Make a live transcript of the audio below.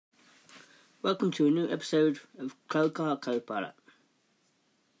Welcome to a new episode of Clocar Co-Pilot.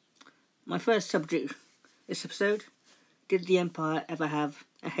 My first subject this episode: did the Empire ever have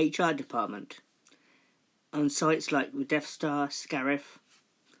a HR department? On sites like the Death Star, Scarif,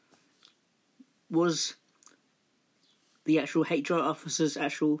 was the actual HR officers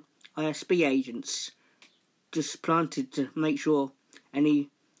actual ISB agents just planted to make sure any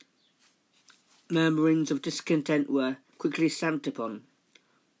murmurings of discontent were quickly stamped upon?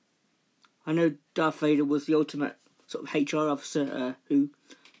 I know Darth Vader was the ultimate sort of HR officer who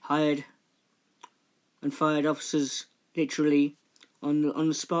hired and fired officers literally on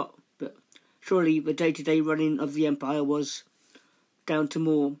the spot, but surely the day-to-day running of the Empire was down to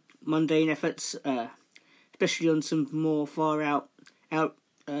more mundane efforts, especially on some more far out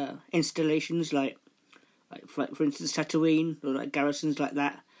installations like for instance Tatooine or like garrisons like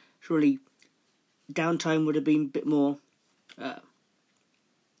that. Surely downtime would have been a bit more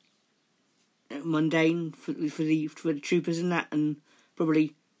mundane for the troopers and that, and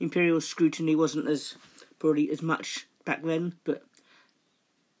probably Imperial scrutiny wasn't as much back then, but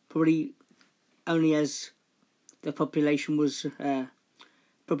probably only as the population was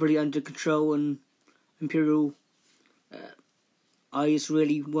probably under control and Imperial eyes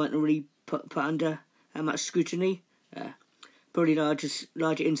weren't really put under that much scrutiny. Probably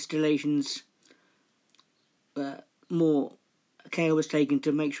larger installations, more care was taken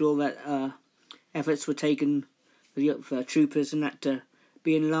to make sure that efforts were taken for troopers and that to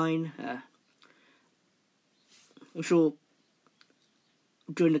be in line. I'm sure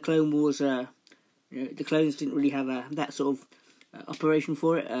during the Clone Wars, the clones didn't really have that sort of operation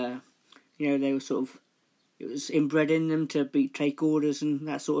for it. They were it was inbred in them to take orders and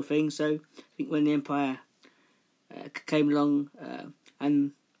that sort of thing. So I think when the Empire came along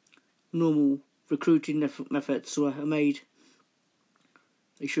and normal recruiting methods were made,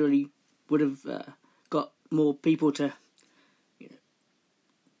 they surely would have got more people to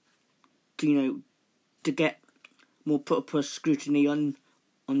get more proper scrutiny on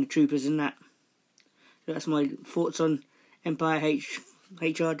the troopers and that. So that's my thoughts on Empire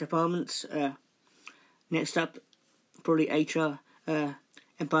HR departments. Next up, probably Empire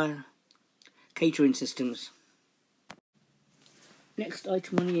catering systems. Next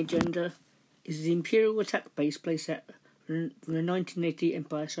item on the agenda is the Imperial Attack Base playset from the 1980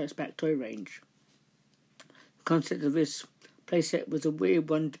 Empire Strikes Back toy range. The concept of this playset was a weird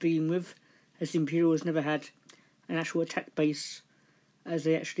one to begin with, as the Imperials never had an actual attack base, as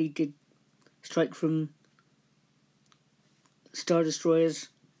they actually did strike from Star Destroyers,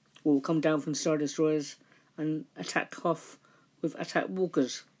 or come down from Star Destroyers, and attack off with attack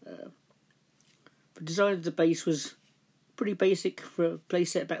walkers. The design of the base was pretty basic for a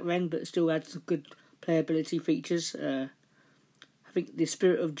playset back then, but still had some good playability features. I think the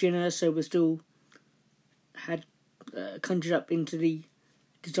spirit of Jyn Erso was still had conjured up into the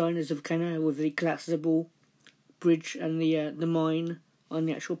designers of Kenner with the collapsible bridge and the mine on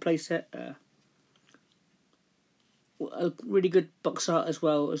the actual playset. A really good box art as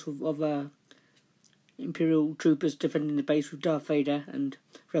well as of Imperial troopers defending the base with Darth Vader and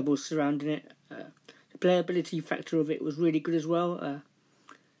rebels surrounding it. The playability factor of it was really good as well.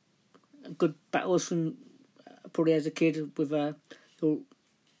 Good battles from probably as a kid with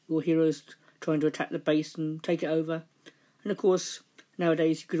your heroes trying to attack the base and take it over. And of course,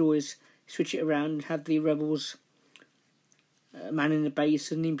 nowadays you could always switch it around and have the rebels manning the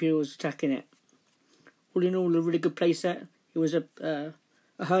base and the Imperials attacking it. All in all, a really good playset. It was a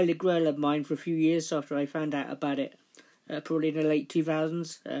holy grail of mine for a few years after I found out about it, probably in the late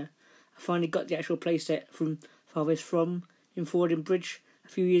 2000s. I finally got the actual playset from Farthest From in Fordham Bridge a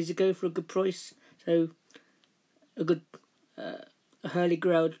few years ago for a good price. So a good a holy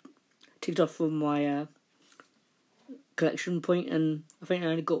grail ticked off from my collection point, and I think I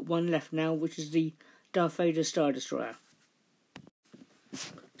only got one left now, which is the Darth Vader Star Destroyer.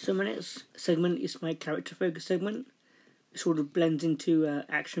 So my next segment is my character focus segment. It sort of blends into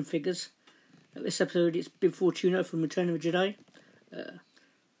action figures. This episode is Bib Fortuna from Return of the Jedi.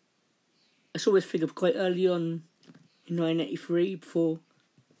 I saw this figure quite early on in 1983 before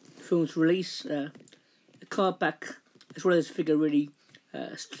the film's release. The card back as well as the figure really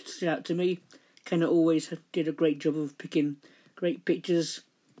stood out to me. Kenner always did a great job of picking great pictures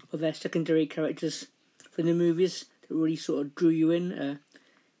of their secondary characters for the movies that really sort of drew you in.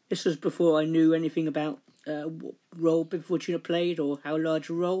 This was before I knew anything about what role Bib Fortuna played or how large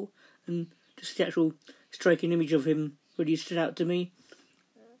a role, and just the actual striking image of him really stood out to me.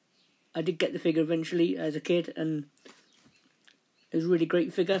 I did get the figure eventually as a kid, and it was a really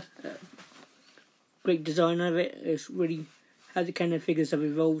great figure. Great design of it. It's really how the canon figures have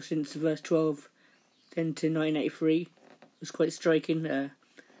evolved since the verse 12, then to 1983 was quite striking.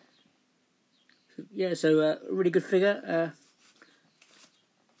 So a really good figure.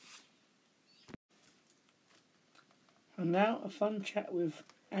 And now a fun chat with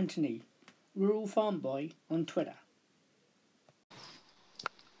Anthony, Rural Farm Boy, on Twitter.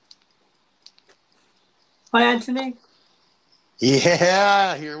 Hi, Anthony.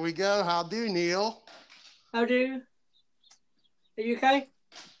 Yeah, here we go. How do, Neil? How do? Are you okay?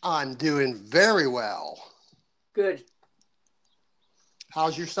 I'm doing very well. Good.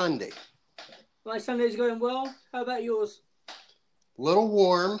 How's your Sunday? My Sunday's going well. How about yours? Little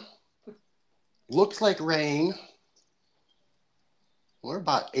warm. Looks like rain. We're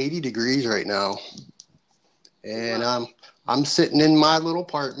about 80 degrees right now. And Wow. I'm sitting in my little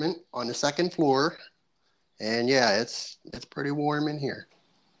apartment on the second floor. And yeah, it's pretty warm in here.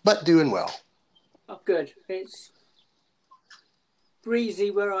 But doing well. Oh, good. It's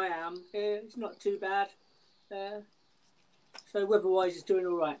breezy where I am. It's not too bad. So weather-wise, it's doing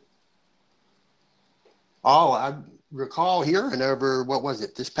all right. Oh, I recall hearing over, what was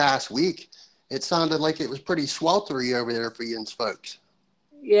it, this past week, it sounded like it was pretty sweltery over there for you folks.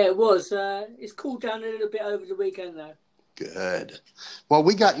 Yeah, it was. It's cooled down a little bit over the weekend, though. Good. Well,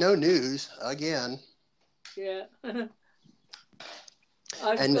 we got no news again. Yeah.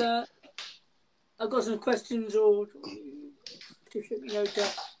 I've got some questions to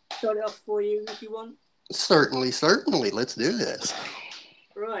start it off for you if you want. Certainly. Let's do this.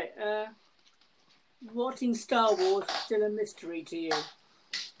 Right. What in Star Wars is still a mystery to you?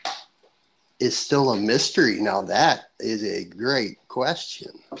 Is still a mystery. Now that is a great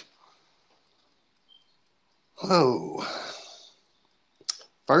question. Oh.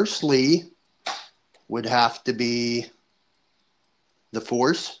 Firstly, would have to be the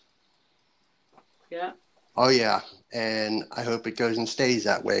Force. Yeah. Oh, yeah. And I hope it goes and stays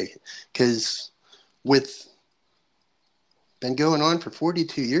that way. Because with been going on for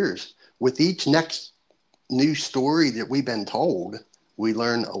 42 years, with each next new story that we've been told, we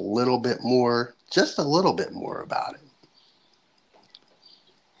learn a little bit more, just a little bit more about it.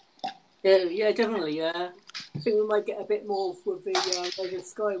 Yeah, definitely. I think we might get a bit more with the Rise of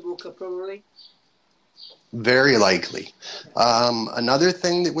Skywalker, probably. Very likely. Another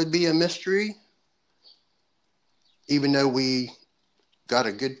thing that would be a mystery, even though we got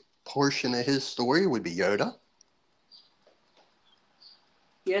a good portion of his story, would be Yoda.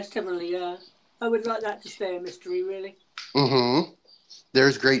 Yes, definitely. I would like that to stay a mystery, really. Mm-hmm.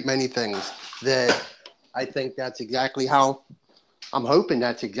 There's great many things that I think that's exactly how, I'm hoping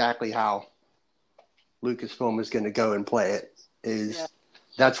that's exactly how Lucasfilm is going to go and play it.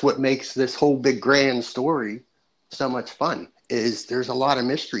 That's what makes this whole big grand story so much fun, is there's a lot of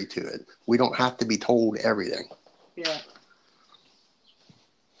mystery to it. We don't have to be told everything. Yeah.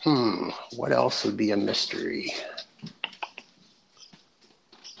 What else would be a mystery?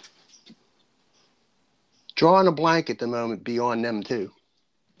 Drawing a blank at the moment beyond them two.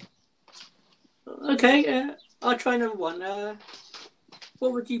 Okay, I'll try another one.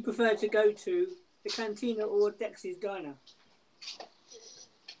 What would you prefer to go to, the Cantina or Dex's Diner?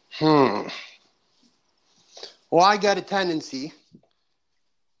 Well, I got a tendency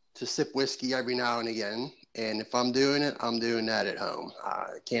to sip whiskey every now and again, and if I'm doing it, I'm doing that at home.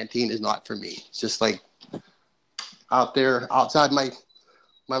 Canteen is not for me. It's just like out there, outside my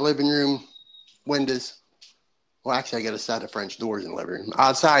living room windows. Well, actually, I got a set of French doors in the living room.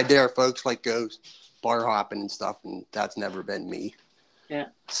 Outside there, folks like go bar hopping and stuff, and that's never been me. Yeah.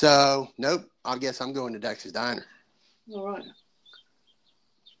 So, nope, I guess I'm going to Dex's Diner. All right.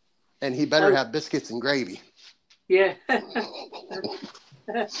 And he better have biscuits and gravy. Yeah. Well,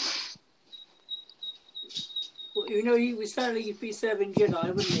 he would certainly be serving Jedi,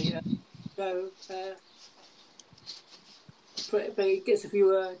 wouldn't he? But he gets a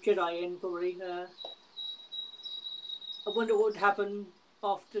few Jedi in, probably. I wonder what would happen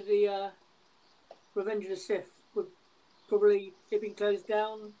after the Revenge of the Sith. Would probably it been closed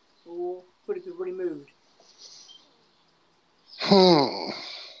down, or would it be removed?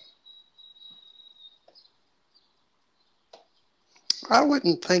 I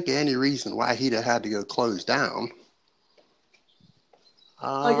wouldn't think of any reason why he'd have had to go close down.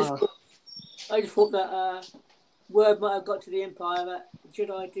 I just thought that word might have got to the Empire that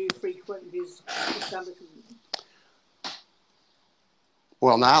Jedi do frequent his establishment.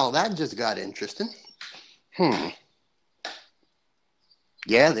 Well, now that just got interesting.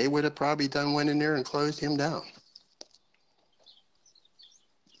 Yeah, they would have probably went in there and closed him down.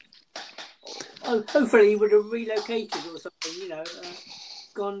 Oh, hopefully he would have relocated or something,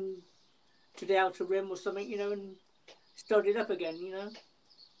 gone to the Outer Rim or something, and started up again, you know?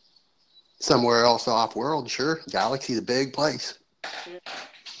 Somewhere else off world, sure. Galaxy's a big place. Yeah.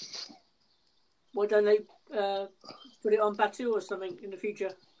 Why don't they put it on Batu or something in the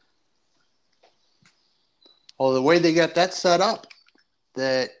future? Well, the way they got that set up,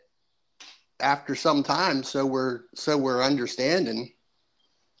 that after some time, so we're understanding,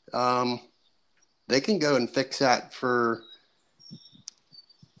 they can go and fix that for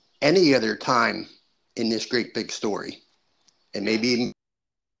any other time in this great big story, and maybe even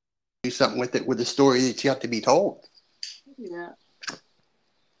do something with it, with a story that's yet to be told. Yeah.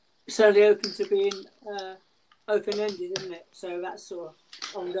 Certainly open to being open-ended, isn't it? So that's sort of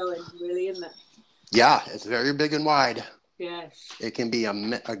ongoing, really, isn't it? Yeah, it's very big and wide. Yes. It can be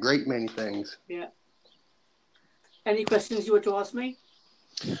a great many things. Yeah. Any questions you want to ask me?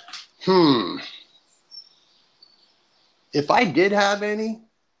 If I did have any,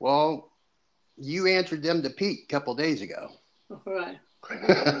 well, you answered them to Pete a couple days ago. All right.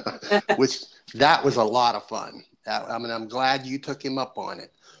 Which, that was a lot of fun. I'm glad you took him up on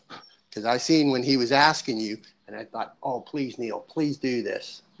it. Because I seen when he was asking you, and I thought, oh, please, Neil, please do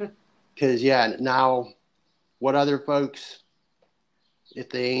this. Because, yeah, now what other folks, if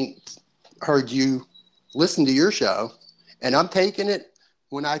they ain't heard you listen to your show, and I'm taking it,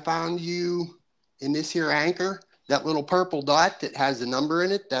 when I found you in this here Anchor, that little purple dot that has the number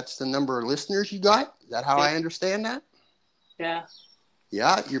in it, that's the number of listeners you got? Is that how I understand that? Yeah.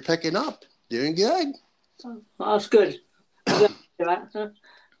 Yeah, you're picking up. Doing good. Oh, that's good. I'm glad to hear that.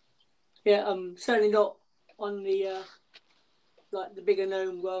 Yeah, I'm certainly not on the like the bigger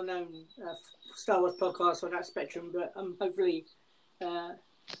known, well-known Star Wars podcast on that spectrum, but I'm hopefully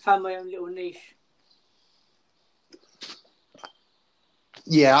found my own little niche.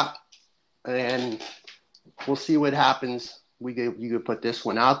 Yeah, and we'll see what happens. You could put this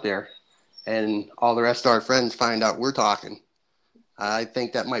one out there, and all the rest of our friends find out we're talking. I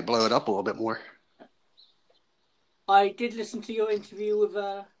think that might blow it up a little bit more. I did listen to your interview with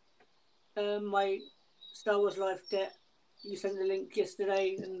my Star Wars Life Debt. You sent the link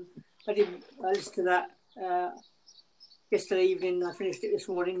yesterday, and I listened to that yesterday evening. I finished it this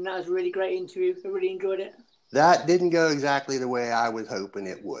morning. That was a really great interview. I really enjoyed it. That didn't go exactly the way I was hoping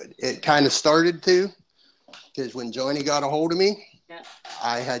it would. It kind of started to, because when Johnny got a hold of me, yeah.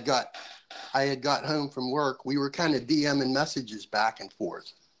 I had got home from work. We were kind of DMing messages back and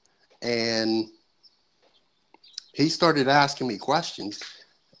forth, and he started asking me questions,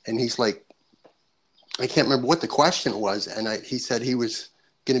 and he's like, I can't remember what the question was, and he said he was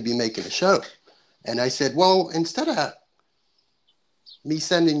going to be making a show, and I said, well, instead of me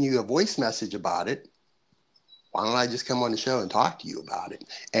sending you a voice message about it, why don't I just come on the show and talk to you about it?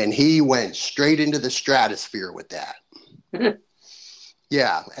 And he went straight into the stratosphere with that.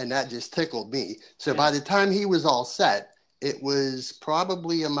 Yeah, and that just tickled me. So by the time he was all set, it was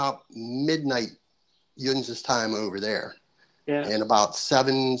probably about midnight Yunz's time over there. Yeah. And about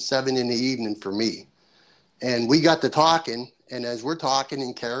 7 in the evening for me. And we got to talking, and as we're talking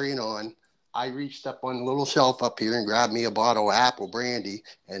and carrying on, I reached up on a little shelf up here and grabbed me a bottle of apple brandy,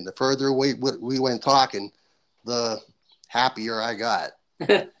 and the further we went talking, the happier I got.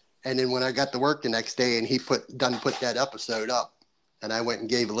 And then when I got to work the next day and he put that episode up, and I went and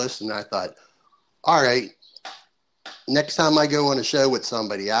gave a listen, and I thought, all right, next time I go on a show with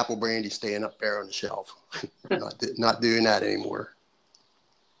somebody, apple brandy's staying up there on the shelf. Not doing that anymore.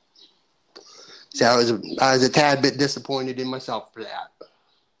 So I was a tad bit disappointed in myself for that.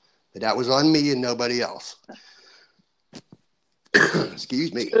 But that was on me and nobody else.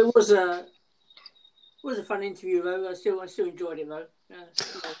 Excuse me. It was a fun interview, though. I still enjoyed it, though.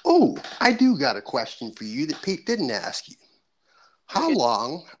 Oh, I do got a question for you that Pete didn't ask you. How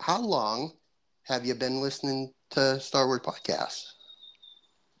long have you been listening to Star Wars podcasts?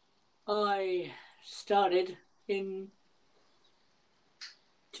 I started in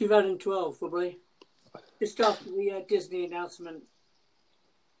 2012, probably. Just after the Disney announcement.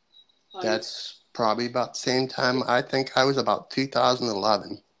 That's probably about the same time. I think I was about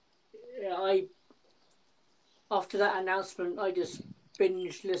 2011. Yeah, after that announcement, I just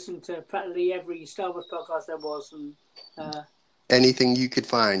binge listened to practically every Star Wars podcast there was, and anything you could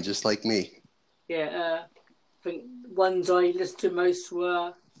find, just like me. Yeah, I think ones I listened to most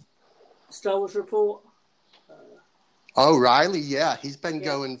were Star Wars Report. Oh, Riley, yeah, he's been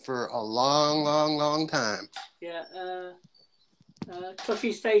going for a long, long, long time. Yeah,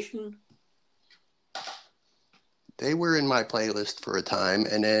 Toshi Station. They were in my playlist for a time,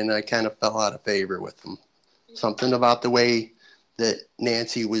 and then I kind of fell out of favor with them. Something about the way that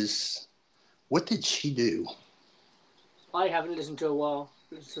Nancy was. What did she do? I haven't listened to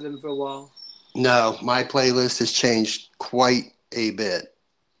them for a while. No, my playlist has changed quite a bit.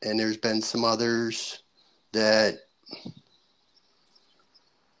 And there's been some others that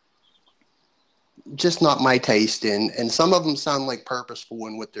just not my taste in. And some of them sound like purposeful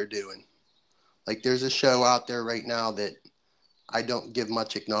in what they're doing. Like there's a show out there right now that I don't give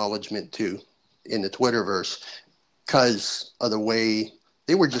much acknowledgement to in the Twitterverse because of the way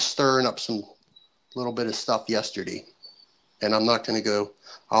they were just stirring up some little bit of stuff yesterday. And I'm not going to go,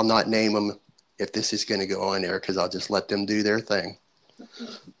 I'll not name them if this is going to go on there because I'll just let them do their thing.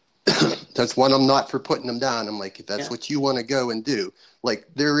 That's one I'm not for putting them down. I'm like, if that's what you want to go and do. Like,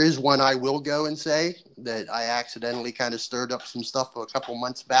 there is one I will go and say that I accidentally kind of stirred up some stuff a couple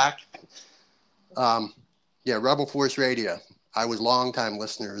months back. Rebel Force Radio. I was a long-time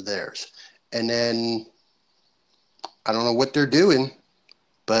listener of theirs. And then, I don't know what they're doing,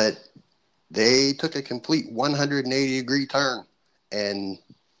 but they took a complete 180-degree turn. And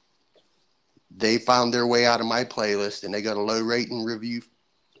they found their way out of my playlist, and they got a low rating review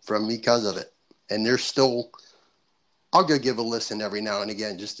from me because of it. And they're still, I'll go give a listen every now and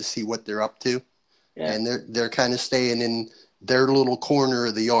again just to see what they're up to. Yeah. And they're kind of staying in their little corner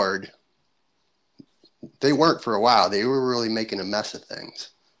of the yard. They weren't for a while. They were really making a mess of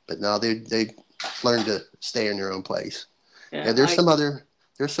things. But now they learned to stay in their own place. Yeah, there's some other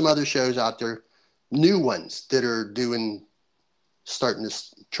shows out there, new ones that are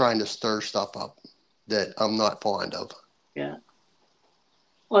trying to stir stuff up that I'm not fond of. Yeah.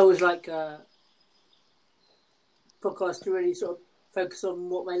 I always like podcasts to really sort of focus on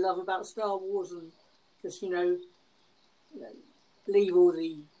what they love about Star Wars and just, leave all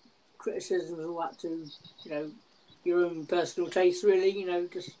the criticisms and all that to, your own personal taste, really,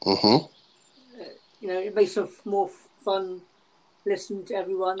 just, it makes it more fun listening to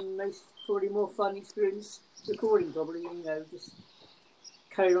everyone, and makes probably more fun experience recording, probably, just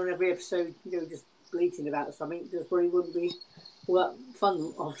carrying on every episode, just bleating about something, just probably wouldn't be all that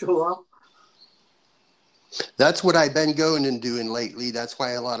fun after a while. That's what I've been going and doing lately. That's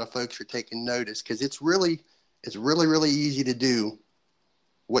why a lot of folks are taking notice, because it's really, really easy to do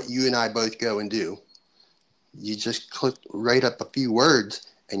what you and I both go and do. You just write up a few words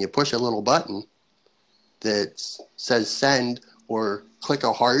and you push a little button that says send, or click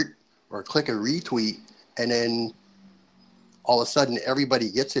a heart or click a retweet, and then all of a sudden everybody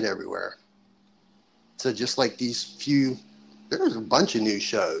gets it everywhere. So just like there's a bunch of new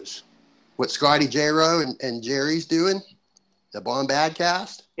shows. What Scotty J-Row and Jerry's doing, the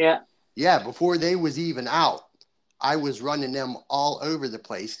Bombadcast. Yeah. Yeah, before they was even out, I was running them all over the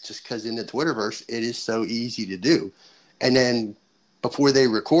place just because in the Twitterverse, it is so easy to do. And then before they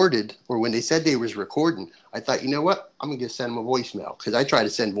recorded, or when they said they was recording, I thought, you know what? I'm going to send them a voicemail, because I try to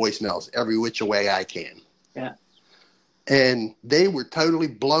send voicemails every which way I can. Yeah. And they were totally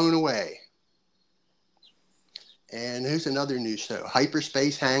blown away. And who's another new show?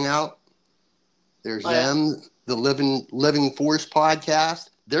 Hyperspace Hangout. There's them, the Living Force podcast.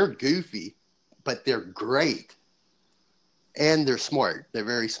 They're goofy, but they're great. And they're smart. They're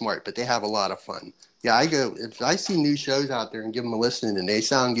very smart, but they have a lot of fun. Yeah, if I see new shows out there and give them a listen and they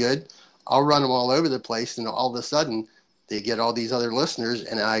sound good, I'll run them all over the place, and all of a sudden they get all these other listeners.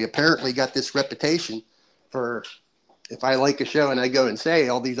 And I apparently got this reputation for, if I like a show and I go and say,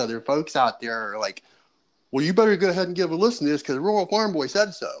 all these other folks out there are like, well, you better go ahead and give a listen to this because Royal Farm Boy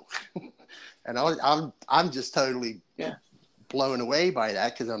said so. And I'm just totally blown away by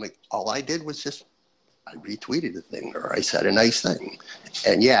that, because I'm like, all I did was just I retweeted a thing, or I said a nice thing.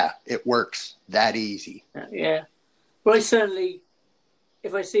 And it works that easy. Yeah. Well, I certainly,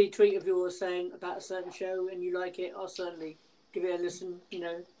 if I see a tweet of yours saying about a certain show and you like it, I'll certainly give it a listen,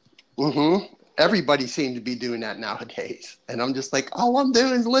 Everybody seems to be doing that nowadays. And I'm just like, all I'm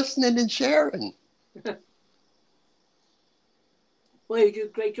doing is listening and sharing. Well, you do a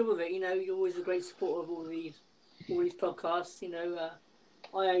great job of it. You're always a great supporter of all these podcasts.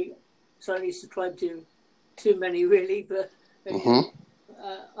 I certainly subscribe to too many, really, but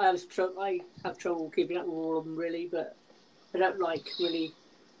I have trouble keeping up with all of them, really. But I don't like really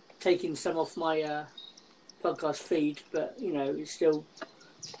taking some off my podcast feed. But it's still,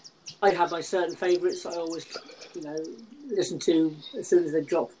 I have my certain favourites I always listen to as soon as they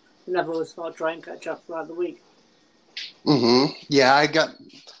drop, and others I'll try and catch up throughout the week. Yeah,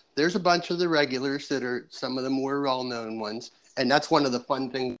 there's a bunch of the regulars that are some of the more well-known ones. And that's one of the fun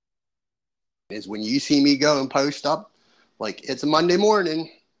things is when you see me go and post up, like it's a Monday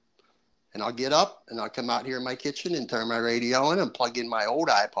morning, and I'll get up and I'll come out here in my kitchen and turn my radio on and plug in my old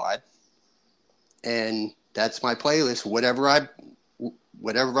iPod. And that's my playlist. Whatever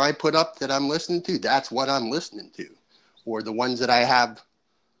I put up that I'm listening to, that's what I'm listening to. Or the ones that I have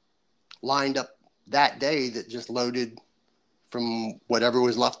lined up that day that just loaded from whatever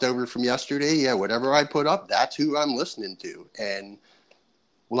was left over from yesterday. Yeah, whatever I put up, that's who I'm listening to. And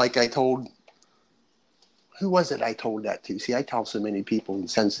like I told, who was it I told that to? See, I tell so many people and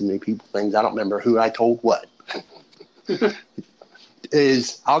send so many people things, I don't remember who I told what.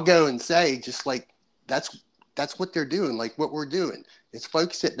 Is I'll go and say, just like, that's what they're doing, like what we're doing. It's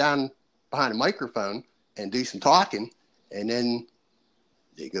folks sit down behind a microphone and do some talking, and then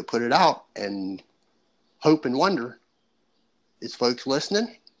they go put it out and hope and wonder, is folks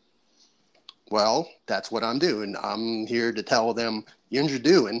listening? Well, that's what I'm doing. I'm here to tell them you're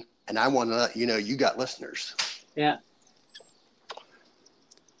doing, and I want to let you know you got listeners. Yeah.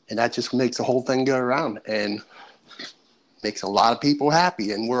 And that just makes the whole thing go around and makes a lot of people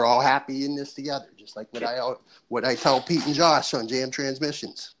happy, and we're all happy in this together, just like what I tell Pete and Josh on Jam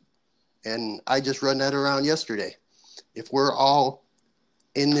Transmissions. And I just run that around yesterday. If we're all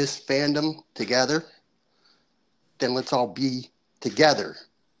in this fandom together, then let's all be together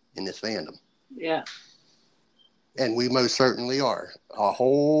in this fandom. Yeah. And we most certainly are. A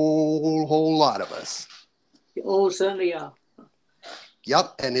whole lot of us. You all certainly are.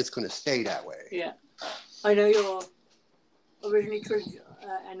 Yep, and it's going to stay that way. Yeah. I know you're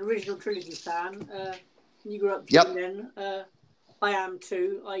original trilogy fan. You grew up then. I am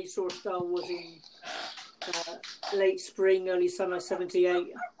too. I saw Star Wars in late spring, early summer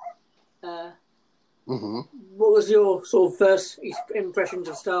 '78. What was your sort of first impressions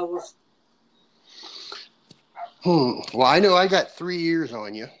of Star Wars? Well, I know I got 3 years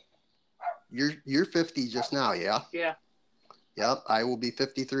on you. You're 50 just now, yeah? Yeah. Yep, I will be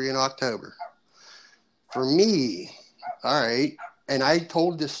 53 in October. For me, all right, and I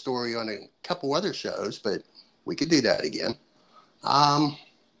told this story on a couple other shows, but we could do that again.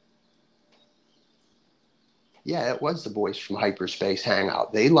 Yeah, it was the boys from Hyperspace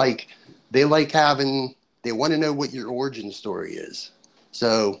Hangout. They want to know what your origin story is.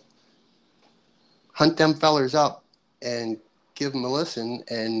 So hunt them fellers up and give them a listen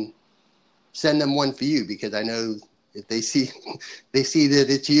and send them one for you, because I know if they see that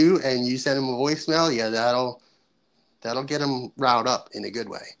it's you and you send them a voicemail, yeah, that'll get them riled up in a good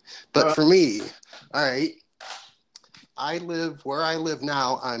way. But for me, all right, where I live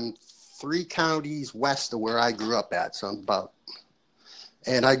now, I'm 3 counties west of where I grew up at. So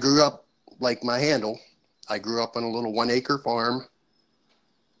and I grew up like my handle. I grew up on a little 1-acre farm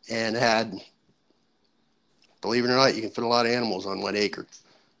and had, believe it or not, you can fit a lot of animals on 1 acre.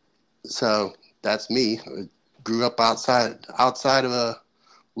 So that's me. I grew up outside of a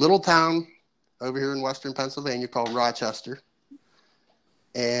little town over here in western Pennsylvania called Rochester.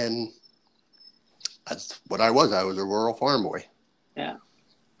 And that's what I was. I was a rural farm boy. Yeah.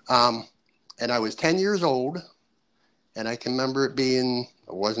 And I was 10 years old, and I can remember it being,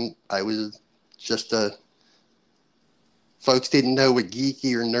 I was just folks didn't know what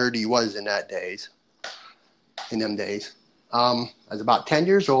geeky or nerdy was in them days. I was about 10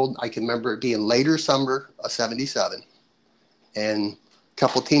 years old. I can remember it being later summer of '77, and a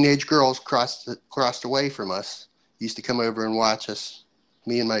couple teenage girls crossed away from us, used to come over and watch us,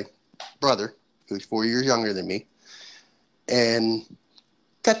 me and my brother, who's 4 years younger than me, and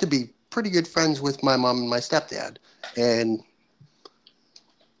got to be pretty good friends with my mom and my stepdad. And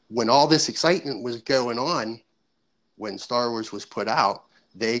when all this excitement was going on, when Star Wars was put out,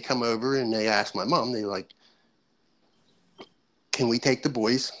 they come over and they asked my mom, they were like, can we take the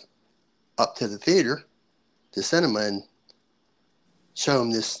boys up to the theater, the cinema, and show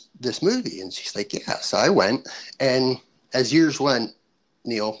them this movie? And she's like, yeah. So I went, and as years went,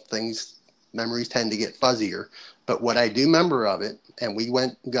 Neil, memories tend to get fuzzier. But what I do remember of it, and we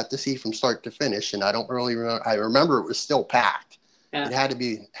went and got to see from start to finish, and I don't really remember. I remember it was still packed. Yeah. It had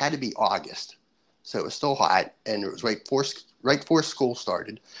to be August, so it was still hot, and it was right before school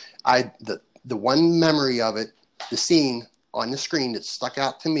started. The one memory of it, the scene on the screen that stuck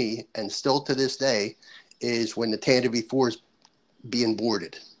out to me, and still to this day, is when the Tantive V4 is being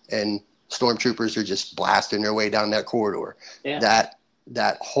boarded, and stormtroopers are just blasting their way down that corridor. Yeah.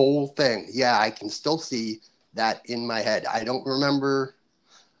 That whole thing, yeah, I can still see that in my head. I don't remember.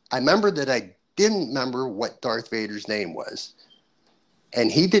 I remember that I didn't remember what Darth Vader's name was. And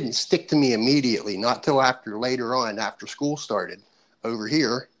he didn't stick to me immediately, not till later on, after school started. Over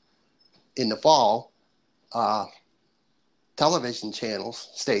here in the fall, television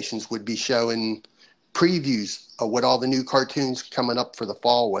stations would be showing previews of what all the new cartoons coming up for the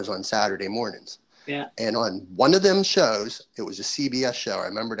fall was on Saturday mornings. Yeah. And on one of them shows, it was a CBS show. I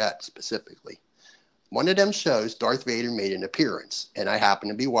remember that specifically. One of them shows, Darth Vader made an appearance, and I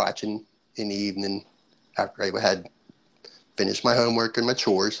happened to be watching in the evening after I had finished my homework and my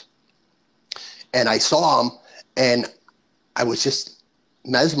chores. and I saw them, and I was just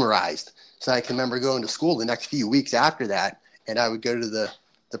mesmerized. So I can remember going to school the next few weeks after that, and I would go to the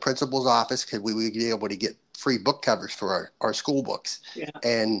principal's office because we would be able to get free book covers for our school books. Yeah.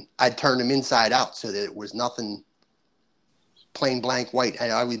 And I'd turn them inside out so that it was nothing plain blank white.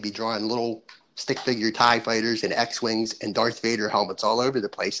 And I would be drawing little stick figure TIE fighters and X-Wings and Darth Vader helmets all over the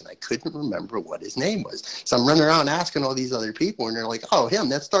place, and I couldn't remember what his name was. So I'm running around asking all these other people, and they're like, oh, him,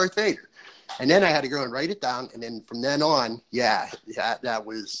 that's Darth Vader. And then I had to go and write it down, and then from then on, that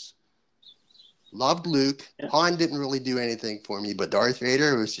was... Loved Luke. Yeah. Han didn't really do anything for me, but Darth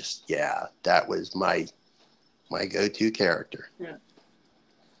Vader was just, that was my go-to character. Yeah.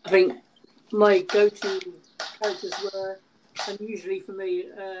 I think my go-to characters were unusually for me,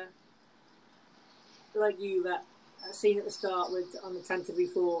 like you, that scene at the start with on the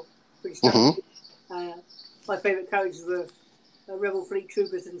Tantive 4. My favourite characters were Rebel Fleet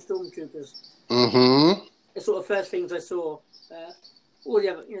Troopers and Stormtroopers. Mm-hmm. The sort of first things I saw. All the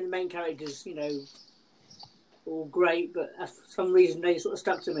other, the main characters, all great, but for some reason they sort of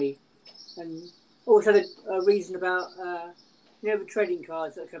stuck to me. And also a reason about, the trading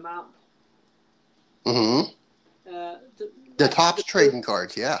cards that come out. Mm-hmm. The Topps trading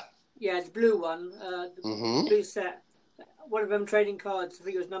cards, yeah. Yeah, the blue one, the blue set. One of them trading cards, I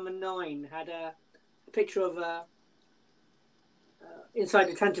think it was number 9, had a picture of inside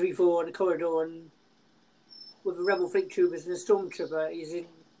the Tantive 4 in the corridor, and with the Rebel Fleet Troopers and a Stormtrooper,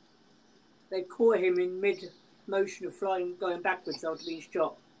 they caught him in mid-motion of flying, going backwards after being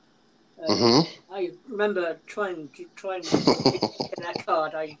shot. I remember trying to get that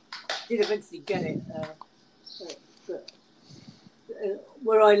card. I did eventually get it, but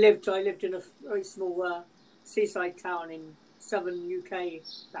where I lived in a very small seaside town in southern UK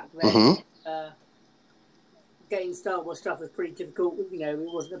back then. Getting Star Wars stuff was pretty difficult. It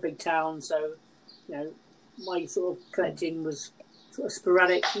wasn't a big town, so my sort of collecting was sort of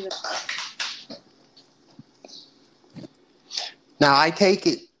sporadic. Now, I take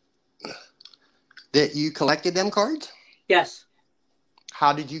it that you collected them cards? Yes.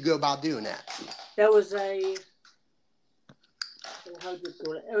 How did you go about doing that? There was how do you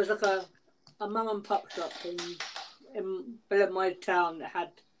call it? It was like a mum and pop shop in below my town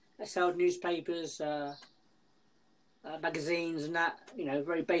that sold newspapers, magazines and that,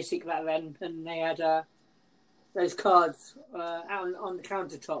 very basic back then. And they had those cards out on the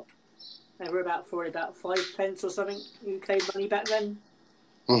countertop. They were about 5 pence or something UK money back then.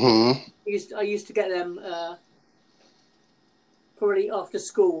 I used to get them probably after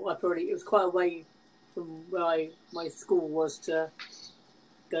school. It was quite a way from where my school was to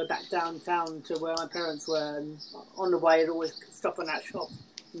go back downtown to where my parents were, and on the way I'd always stop in that shop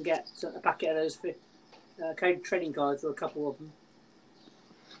and get a packet of those trading cards, or a couple of them.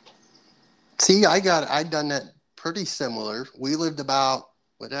 See, I'd done that pretty similar. We lived about,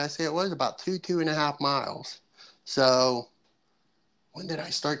 what did I say it was? About 2.5 miles. So when did I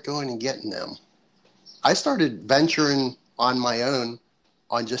start going and getting them? I started venturing on my own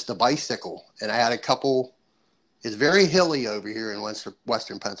on just a bicycle, and I had a couple. It's very hilly over here in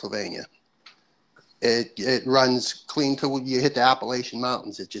western Pennsylvania. It runs clean till you hit the Appalachian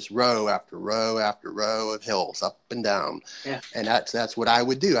Mountains. It's just row after row after row of hills up and down. Yeah. And that's what I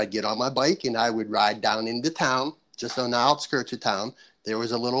would do. I'd get on my bike and I would ride down into town, just on the outskirts of town. There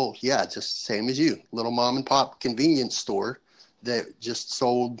was a little, just same as you, little mom and pop convenience store that just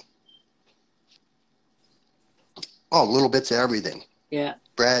sold little bits of everything. Yeah.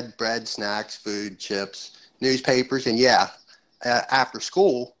 Bread, snacks, food, chips, newspapers. And after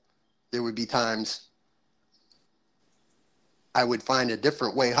school, there would be times I would find a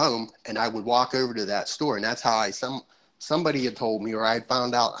different way home, and I would walk over to that store. And that's how somebody had told me, or I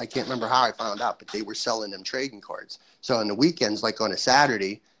found out, I can't remember how I found out, but they were selling them trading cards. So on the weekends, like on a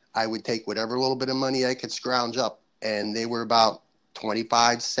Saturday, I would take whatever little bit of money I could scrounge up, and they were about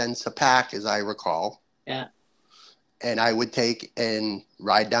 25 cents a pack, as I recall. Yeah. And I would take and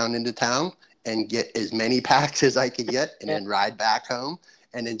ride down into town and get as many packs as I could get, and then ride back home,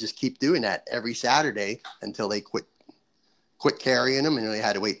 and then just keep doing that every Saturday until they quit carrying them, and they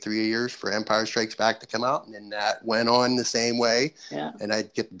had to wait 3 years for Empire Strikes Back to come out, and then that went on the same way. Yeah. And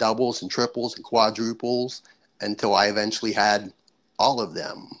I'd get doubles and triples and quadruples until I eventually had all of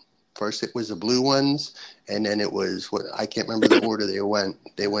them. First it was the blue ones, and then it was I can't remember the order they went.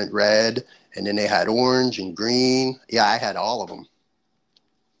 They went red, and then they had orange and green. Yeah, I had all of them.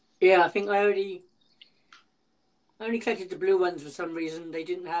 Yeah, I think I only collected the blue ones for some reason. They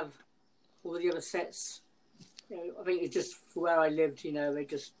didn't have all the other sets. I think it's just for where I lived, they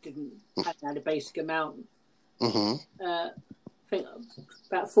just hadn't had a basic amount. For think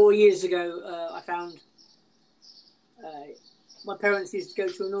about 4 years ago, I found my parents used to go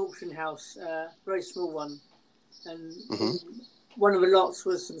to an auction house, very small one, and one of the lots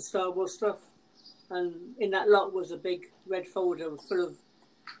was some Star Wars stuff, and in that lot was a big red folder full of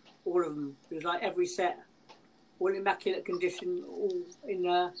all of them. It was like every set, all in immaculate condition, all in,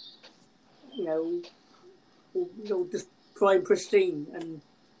 all just prime pristine, and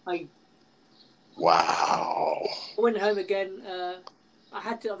Wow. I went home again.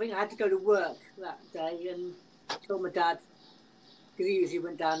 I think I had to go to work that day, and told my dad, because he usually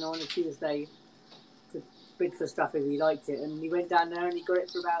went down on a Tuesday to bid for stuff if he liked it, and he went down there and he got it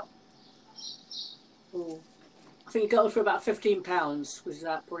for about, I think he got it for about £15, which is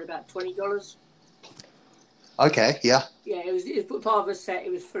probably about $20. Okay, yeah. Yeah, it was part of a set.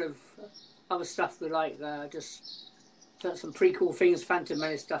 It was full of other stuff that just some pretty cool things, Phantom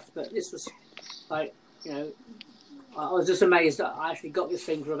Menace stuff. But this was like, I was just amazed that I actually got this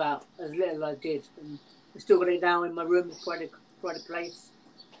thing for about as little as I did, and I still got it down in my room. It's quite a place.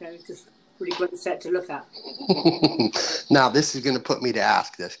 Just really great set to look at. Now, this is going to put me to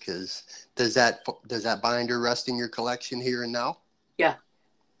ask this, because does that binder rest in your collection here and now? Yeah.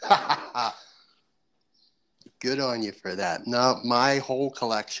 Good on you for that. No, my whole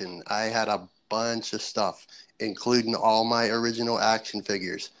collection, I had a bunch of stuff, including all my original action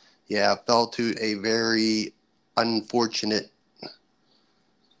figures. Yeah, fell to a very unfortunate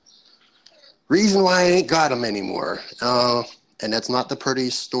reason why I ain't got them anymore. And that's not the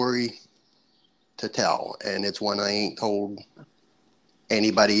prettiest story to tell, and it's one I ain't told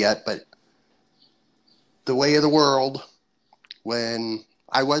anybody yet, but the way of the world, when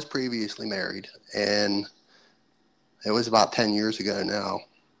I was previously married, and it was about 10 years ago now.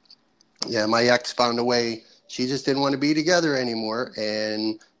 Yeah, my ex found a way. She just didn't want to be together anymore,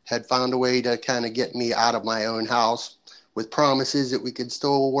 and had found a way to kind of get me out of my own house with promises that we could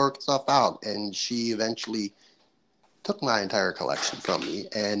still work stuff out. And she eventually took my entire collection from me,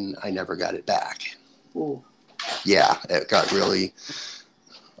 and I never got it back. Ooh. Yeah, I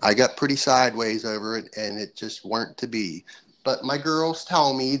got pretty sideways over it, and it just weren't to be. But my girls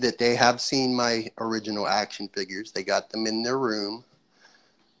tell me that they have seen my original action figures. They got them in their room.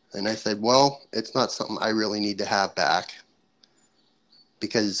 And I said, well, it's not something I really need to have back,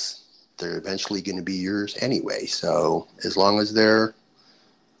 because they're eventually going to be yours anyway. So as long as they're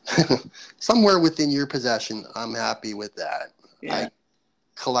somewhere within your possession, I'm happy with that. Yeah. I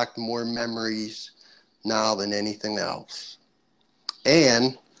collect more memories now than anything else.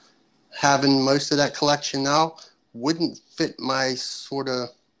 And having most of that collection now wouldn't fit my sort of,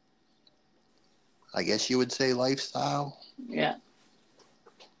 I guess you would say, lifestyle. Yeah.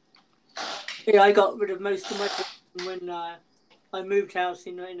 Yeah, I got rid of most of my when I moved house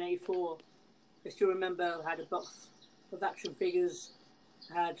in 1984. I still remember I had a box of action figures,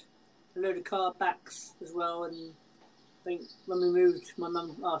 I had a load of card backs as well, and I think when we moved, my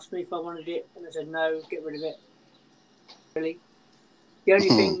mum asked me if I wanted it, and I said no, get rid of it. Really. The only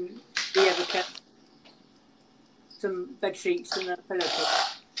thing we ever kept, some bed sheets and a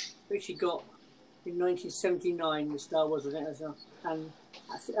pillowcase, which she got in 1979 with Star Wars on it as well. And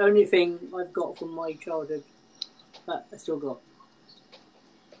that's the only thing I've got from my childhood that I still got.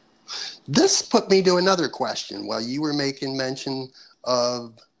 This put me to another question. While you were making mention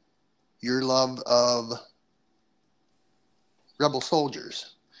of your love of rebel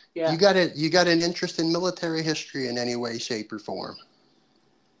soldiers, Yeah. you got an interest in military history in any way, shape, or form?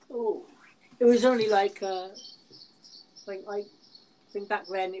 Oh, it was only like I think back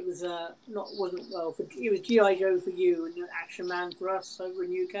then it was it was G.I. Joe for you and Action Man for us over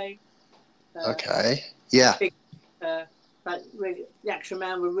in UK. Okay. Yeah. Big, really, the Action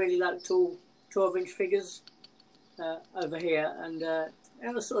Man were really like tall 12-inch figures over here, and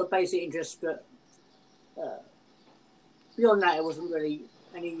it was sort of basic interest, but beyond that, it wasn't really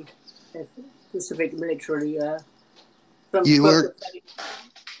any specific military. You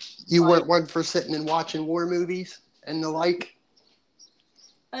weren't one for sitting and watching war movies and the like?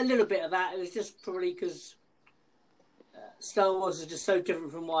 A little bit of that. It was just probably because Star Wars is just so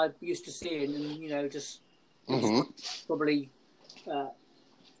different from what I used to seeing, and just probably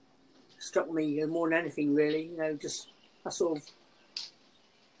struck me more than anything, really. Just that sort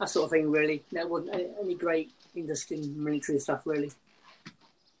of thing, really. There wasn't any great interest in military stuff, really.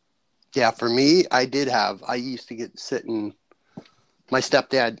 Yeah, for me, I used to get sitting. My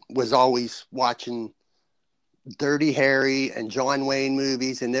stepdad was always watching Dirty Harry and John Wayne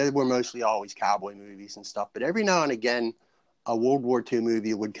movies, and they were mostly always cowboy movies and stuff. But every now and again, a World War II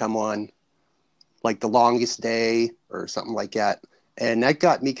movie would come on, like The Longest Day or something like that. And that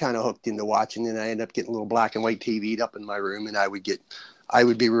got me kind of hooked into watching. And I ended up getting a little black and white TV up in my room, and I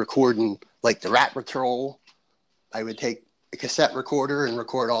would be recording like the Rat Patrol. I would take a cassette recorder and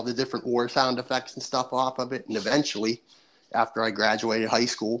record all the different war sound effects and stuff off of it. And eventually, after I graduated high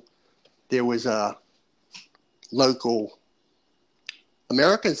school, there was a local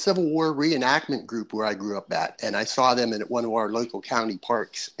American Civil War reenactment group where I grew up at. And I saw them at one of our local county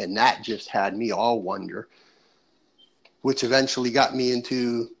parks. And that just had me all wonder, which eventually got me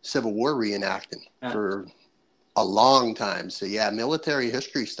into Civil War reenacting for a long time. So yeah, military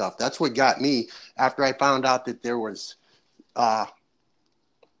history stuff. That's what got me after I found out that there was, I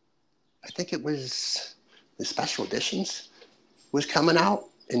think it was the special editions was coming out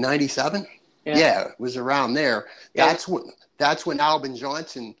in 97. Yeah, it was around there. Yeah. That's when Albin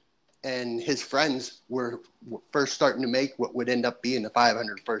Johnson and his friends were first starting to make what would end up being the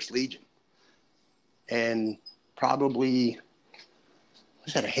 501st Legion. And probably,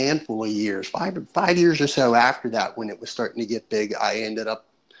 was that a handful of years, five years or so after that, when it was starting to get big, I ended up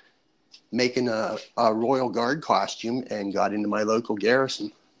making a Royal Guard costume and got into my local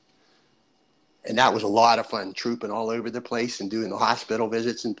garrison. And that was a lot of fun, trooping all over the place and doing the hospital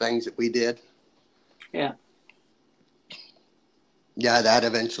visits and things that we did. Yeah. Yeah, that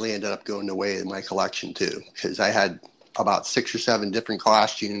eventually ended up going away in my collection too, because I had about 6 or 7 different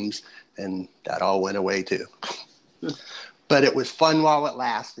costumes, and that all went away too. But it was fun while it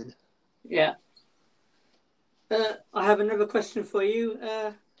lasted. Yeah. I have another question for you.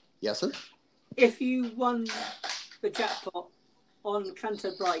 Yes, sir. If you won the jackpot on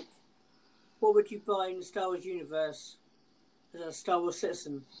Canto Bright, what would you buy in the Star Wars universe as a Star Wars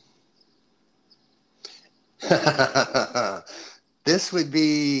citizen? This would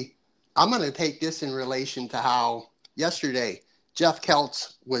be, I'm going to take this in relation to how yesterday Jeff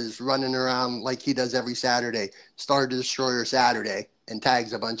Keltz was running around like he does every Saturday, Star Destroyer Saturday, and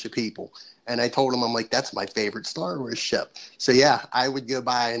tags a bunch of people. And I told him, I'm like, that's my favorite Star Wars ship. So yeah, I would go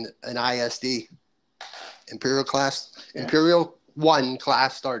buy an ISD, Imperial 1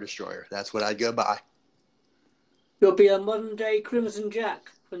 class Star Destroyer. That's what I'd go buy. You'll be a modern day Crimson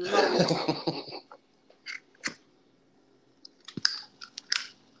Jack from the Marvel.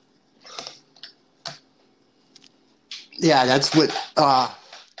 Yeah, that's what,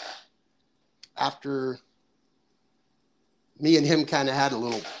 after me and him kind of had a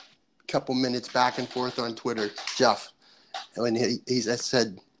little couple minutes back and forth on Twitter, Jeff, and he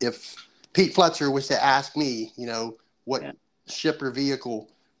said, if Pete Fletcher was to ask me, what ship or vehicle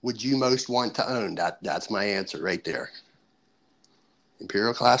would you most want to own? That's my answer right there.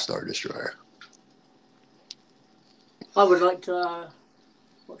 Imperial class Star Destroyer. I would like to,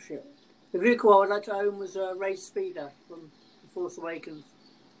 what ship? The vehicle I would like to own was a Race Speeder from The Force Awakens.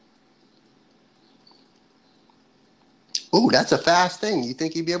 Oh, that's a fast thing. You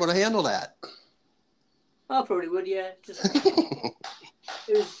think you'd be able to handle that? I probably would, yeah. It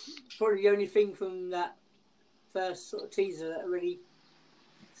was probably the only thing from that first sort of teaser that really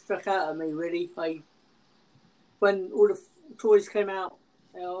struck out at me, really. When all the toys came out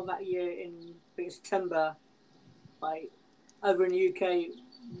that year in, I think, September, over in the UK,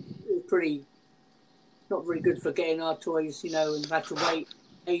 it was pretty not very good for getting our toys, and had to wait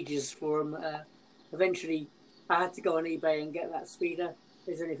ages for them. Eventually, I had to go on eBay and get that speeder.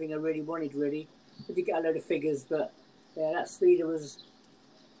 There's anything I really wanted, really. I did get a load of figures, but yeah, that speeder was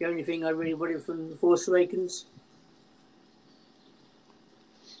the only thing I really wanted from The Force Awakens.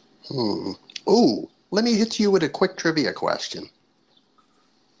 Ooh, let me hit you with a quick trivia question.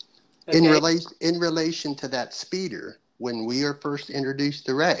 Okay. In relation to that speeder, when we are first introduced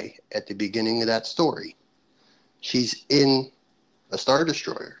to Rey at the beginning of that story, she's in a Star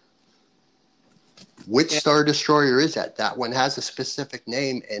Destroyer. Which Star Destroyer is that? That one has a specific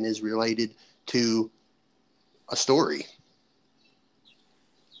name and is related to a story.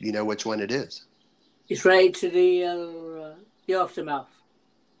 You know which one it is? It's related to the Aftermath.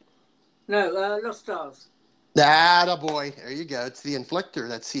 No, Lost Stars. Attaboy. There you go. It's the Inflictor.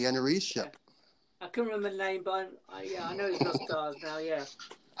 That's Sienna Ree's ship. I can't remember the name, but I know it's Lost Stars now, yeah.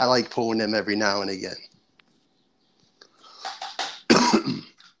 I like pulling them every now and again.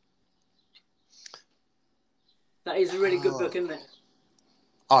 That is a really good book, isn't it?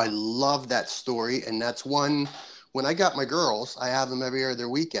 I love that story, and that's one, when I got my girls, I have them every other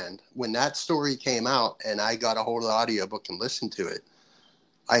weekend. When that story came out and I got a hold of the audiobook and listened to it,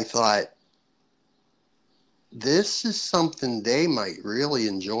 I thought, this is something they might really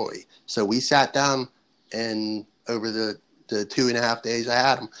enjoy. So we sat down, and over the 2.5 days I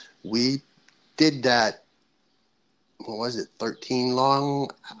had them, we did that, 13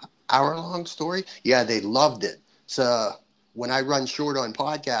 hour long story? Yeah, they loved it. So when I run short on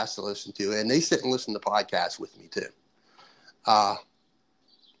podcasts to listen to, and they sit and listen to podcasts with me too.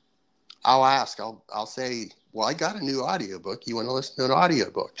 I'll ask, I'll say, well, I got a new audiobook. You want to listen to an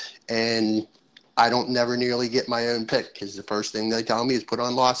audiobook? And I don't never nearly get my own pick because the first thing they tell me is put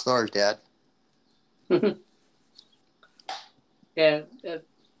on Lost Stars, Dad. Yeah.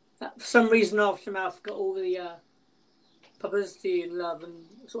 For some reason, Aftermath got all the publicity and love, and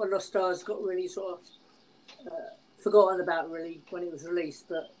sort of Lost Stars got really sort of forgotten about really when it was released.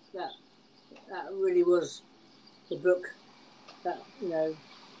 But that really was the book that, you know,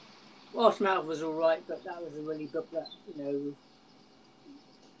 Aftermath was all right, but that was a really book that, you know,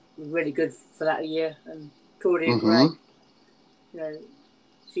 was really good for that year. And Claudia Gray, you know,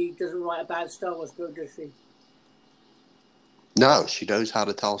 she doesn't write a bad Star Wars book, does she? No, she knows how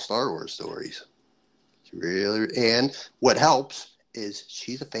to tell Star Wars stories. She really, and what helps is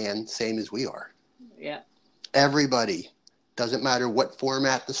she's a fan, same as we are. Yeah. Everybody, doesn't matter what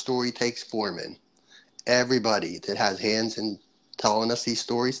format the story takes form in. Everybody that has hands in telling us these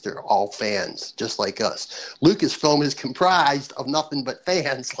stories, they're all fans, just like us. Lucasfilm is comprised of nothing but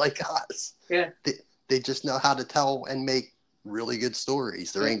fans like us. Yeah. They just know how to tell and make really good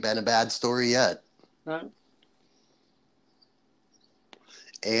stories. There ain't been a bad story yet. No.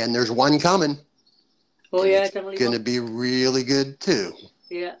 And there's one coming. Oh, yeah, definitely. It's going to be really good, too.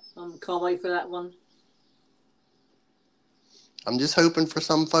 Yeah, can't wait for that one. I'm just hoping for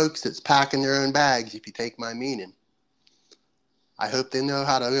some folks that's packing their own bags, if you take my meaning. I hope they know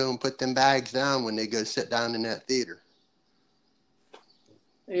how to go and put them bags down when they go sit down in that theater.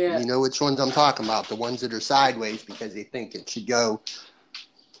 Yeah. You know which ones I'm talking about, the ones that are sideways because they think it should go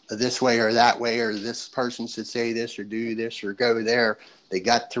this way or that way, or this person should say this or do this or go there. They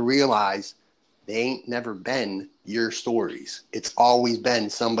got to realize they ain't never been your stories. It's always been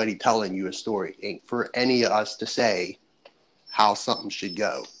somebody telling you a story. It ain't for any of us to say how something should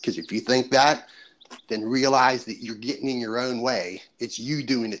go. Because if you think that, then realize that you're getting in your own way. It's you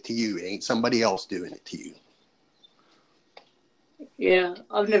doing it to you. It ain't somebody else doing it to you. Yeah,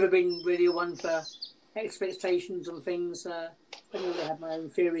 I've never been really one for expectations on things. I really have my own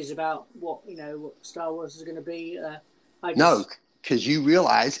theories about what Star Wars is going to be. No, because you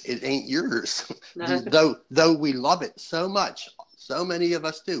realize it ain't yours. No. though we love it so much, so many of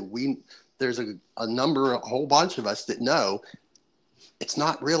us do. There's a whole bunch of us that know it's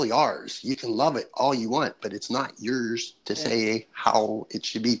not really ours. You can love it all you want, but it's not yours to say how it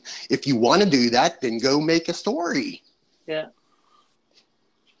should be. If you want to do that, then go make a story. Yeah.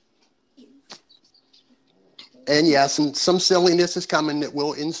 And yeah, some silliness is coming that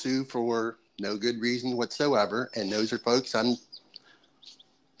will ensue for no good reason whatsoever. And those are folks I'm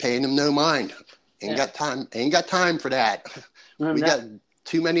paying them no mind. Ain't got time for that. We got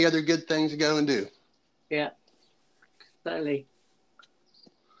too many other good things to go and do. Yeah. Certainly.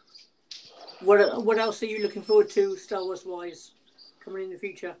 What else are you looking forward to, Star Wars wise, coming in the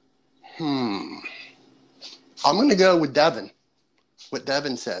future? I'm going to go with Devin. What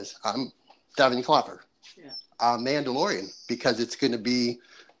Devin says. I'm Devin Clougher. Yeah. Mandalorian, because it's going to be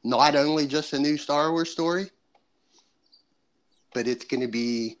not only just a new Star Wars story, but it's going to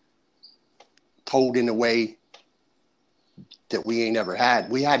be told in a way that we ain't ever had.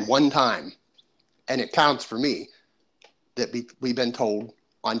 We had one time, and it counts for me, that we've been told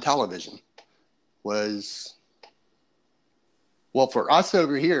on television was, well, for us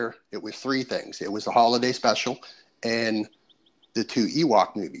over here, it was three things. It was the holiday special and the two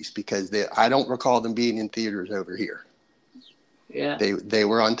Ewok movies, because I don't recall them being in theaters over here. Yeah. They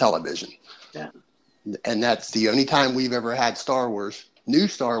were on television. Yeah. And that's the only time we've ever had new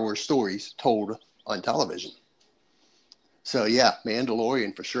Star Wars stories told on television. So yeah,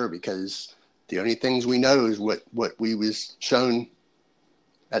 Mandalorian for sure, because the only things we know is what we was shown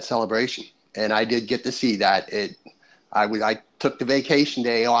at Celebration. And I did get to see that. I took the vacation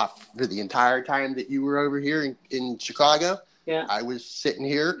day off for the entire time that you were over here in Chicago. Yeah. I was sitting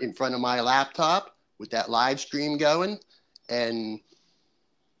here in front of my laptop with that live stream going. And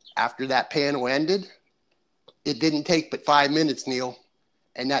after that panel ended, it didn't take but 5 minutes, Neil.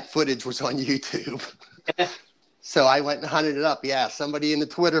 And that footage was on YouTube. Yeah. So I went and hunted it up. Yeah, somebody in the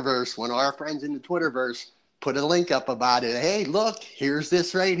Twitterverse, one of our friends in the Twitterverse, put a link up about it. Hey, look, here's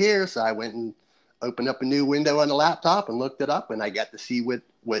this right here. So I went and opened up a new window on the laptop and looked it up, and I got to see what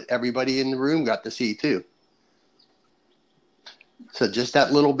everybody in the room got to see too. So just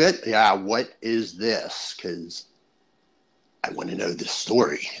that little bit, yeah, what is this? Because I want to know this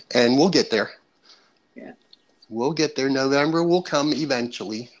story. And we'll get there. Yeah. We'll get there. November will come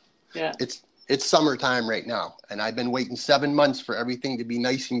eventually. Yeah. It's summertime right now, and I've been waiting 7 months for everything to be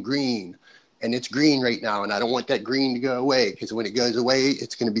nice and green and it's green right now, and I don't want that green to go away, because when it goes away,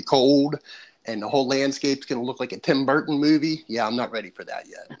 it's going to be cold, and the whole landscape's going to look like a Tim Burton movie. Yeah, I'm not ready for that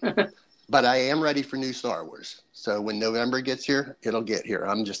yet. But I am ready for new Star Wars. So when November gets here, it'll get here.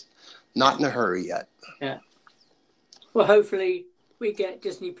 I'm just not in a hurry yet. Yeah. Well, hopefully we get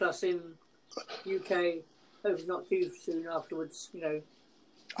Disney Plus in UK. Hopefully not too soon afterwards.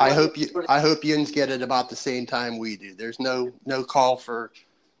 I hope yous get it about the same time we do. There's no call for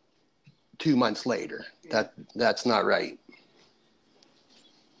 2 months later. Yeah. That's not right.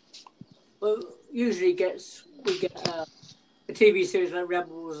 Well, usually we get the TV series like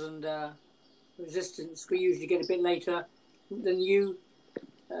Rebels and Resistance. We usually get a bit later than you,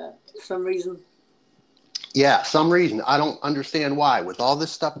 for some reason. Yeah, some reason. I don't understand why. With all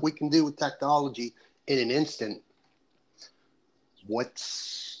this stuff we can do with technology in an instant,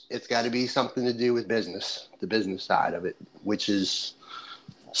 it's got to be something to do with business, the business side of it, which is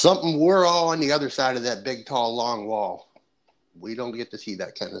something we're all on the other side of that big, tall, long wall. We don't get to see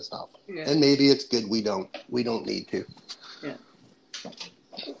that kind of stuff. Yeah. And maybe it's good we don't need to. Yeah.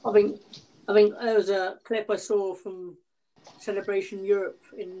 I think there was a clip I saw from Celebration Europe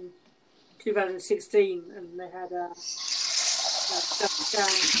in 2016, and they had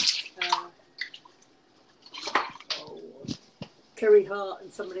Kerry Hart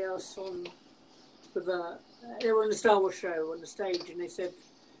and somebody else on with they were on the Star Wars show on the stage, and they said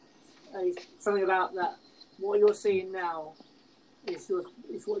something about that. What you're seeing now is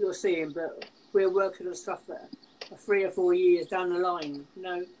what you're seeing, but we're working on stuff that are 3 or 4 years down the line,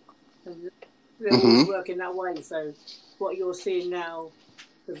 and they're always working that way. So what you're seeing now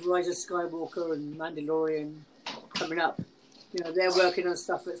with Rise of Skywalker and Mandalorian coming up, they're working on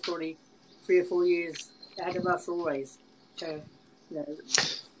stuff that's probably 3 or 4 years ahead of us always. So,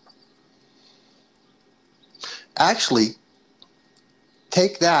 Actually,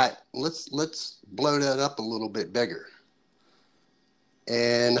 take that. Let's blow that up a little bit bigger.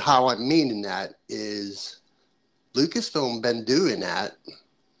 And how I'm meaning that is Lucasfilm been doing that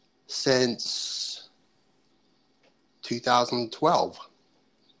since 2012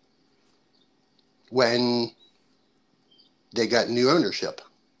 when they got new ownership.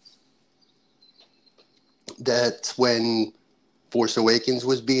 That's when Force Awakens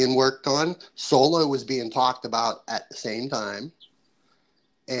was being worked on. Solo was being talked about at the same time.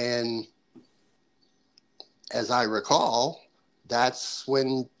 And as I recall, that's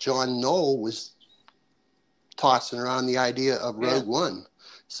when John Knoll was tossing around the idea of Rogue One.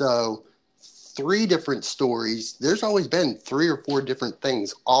 So 3 different stories. There's always been 3 or 4 different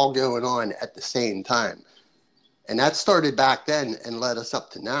things all going on at the same time. And that started back then and led us up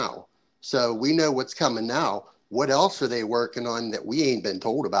to now. So we know what's coming now. What else are they working on that we ain't been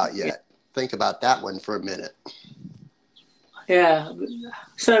told about yet? Yeah. Think about that one for a minute. Yeah.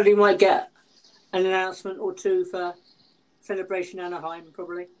 Certainly might get an announcement or 2 for Celebration Anaheim,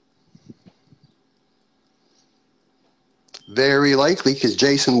 probably. Very likely, because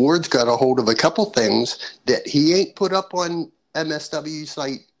Jason Ward's got a hold of a couple things that he ain't put up on MSW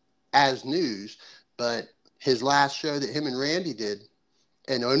site as news, but his last show that him and Randy did,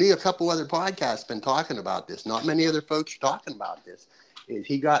 and only a couple other podcasts been talking about this, not many other folks are talking about this, is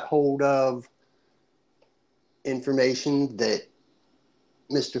he got hold of information that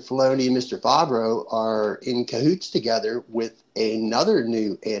Mr. Filoni and Mr. Favreau are in cahoots together with another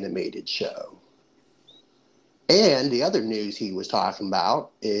new animated show. And the other news he was talking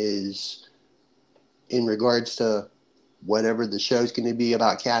about is in regards to whatever the show's going to be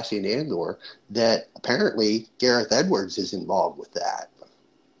about Cassian Andor, that apparently Gareth Edwards is involved with that.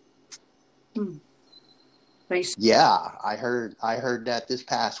 Nice. Yeah, I heard that this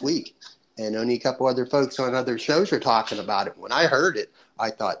past week, and only a couple other folks on other shows are talking about it. When I heard it,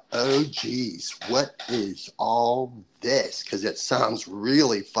 I thought, oh, geez, what is all this? Because it sounds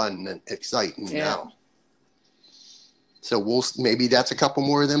really fun and exciting now. So maybe that's a couple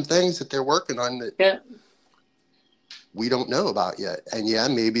more of them things that they're working on that we don't know about yet. And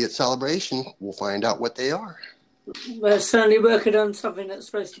maybe at Celebration, we'll find out what they are. They're certainly working on something that's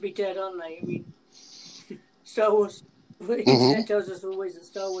supposed to be dead, aren't they? I mean, Star Wars, the internet tells us always that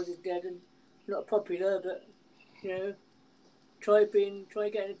Star Wars is dead and not popular, but, try getting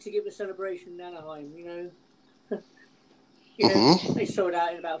a ticket for Celebration in Anaheim, They sold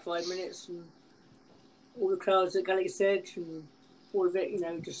out in about 5 minutes, and all the crowds at Galaxy's Edge and all of it,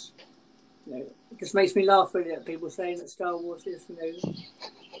 it just makes me laugh really at people saying that Star Wars is,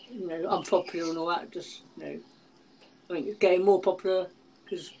 unpopular and all that. Just, I think it's getting more popular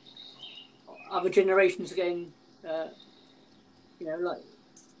because other generations are getting, like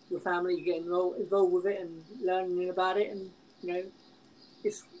your family getting involved with it and learning about it, and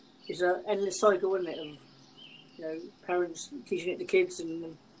it's it's an endless cycle, isn't it? Of parents teaching it to kids,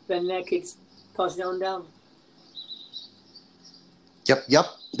 and then their kids passing it on down. Yep.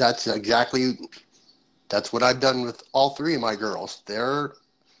 That's what I've done with all three of my girls. They're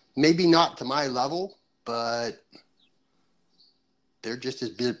maybe not to my level, but they're just as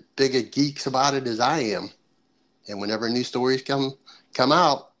big a geeks about it as I am. And whenever new stories come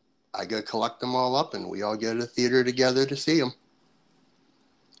out, I go collect them all up, and we all go to the theater together to see them,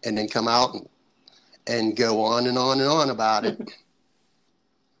 and then come out and go on and on and on about it.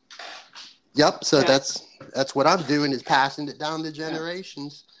 Yep. So that's what I'm doing, is passing it down to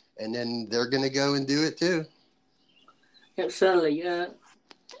generations, and then they're going to go and do it too. Yep, certainly. I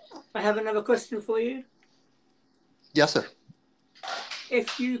have another question for you. Yes, sir.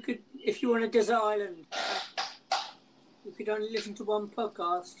 If you were on a desert island, you could only listen to one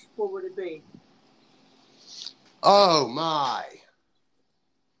podcast, what would it be? Oh my.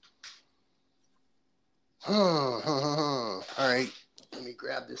 All right. Let me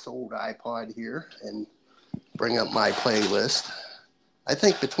grab this old iPod here and bring up my playlist. I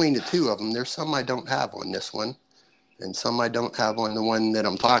think between the two of them, there's some I don't have on this one, and some I don't have on the one that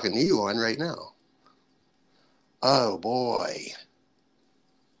I'm talking to you on right now. Oh, boy.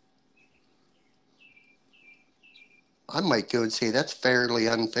 I might go and say that's fairly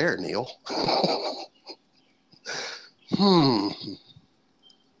unfair, Neil.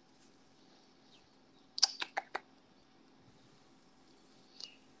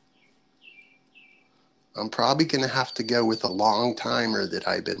 I'm probably going to have to go with a long timer that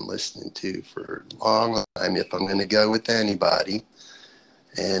I've been listening to for a long time if I'm going to go with anybody.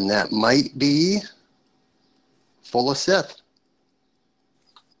 And that might be Full of Sith.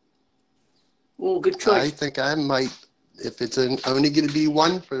 Oh, good choice. I think I might, if it's only going to be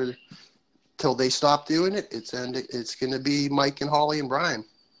one for till they stop doing it, it's going to be Mike and Holly and Brian.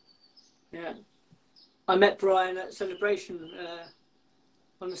 Yeah. I met Brian at Celebration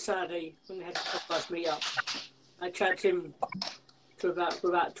on the Saturday when they had the podcast meet up. I chatted to him for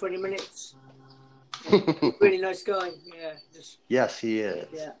about 20 minutes. Really nice guy. Yeah. Yes, he is.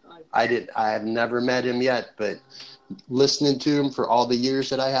 Yeah. I have never met him yet, but listening to him for all the years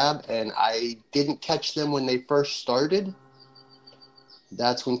that I have, and I didn't catch them when they first started.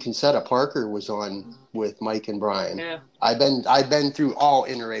 That's when Concetta Parker was on with Mike and Brian. Yeah. I've been through all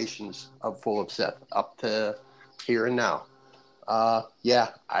iterations of Full of Sith up to here and now.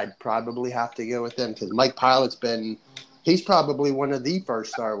 I'd probably have to go with them because Mike Pilot's he's probably one of the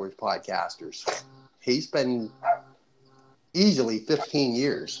first Star Wars podcasters. He's been easily 15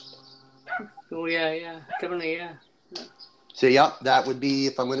 years. Oh, yeah, definitely, yeah. So, that would be,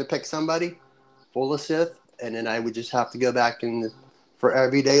 if I'm going to pick somebody, Full of Sith, and then I would just have to go back and, for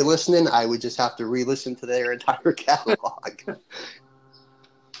everyday listening, I would just have to re-listen to their entire catalog.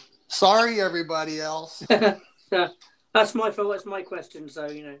 Sorry, everybody else. That's my fault. That's my question. So,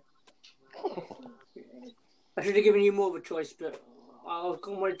 I should have given you more of a choice, but I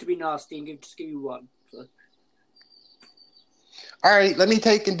wanted to be nasty and just give you one. So. All right, let me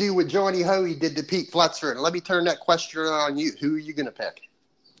take and do what Johnny Hoey did to Pete Fletcher, and let me turn that question on you. Who are you going to pick?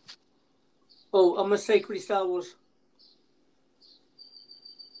 Oh, I'm going to say Sacred Star Wars.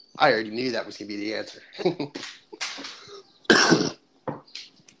 I already knew that was going to be the answer.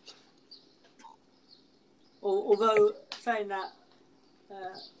 Although, saying that,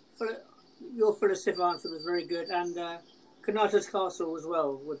 your Full of Sith answer was very good, and Kanata's Castle as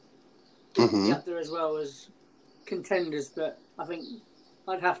well would be up there as well as contenders, but I think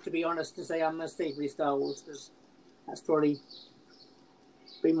I'd have to be honest and say I'm mistakenly Star Wars, because that's probably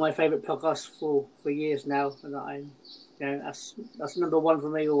been my favourite podcast for years now, and that's number one for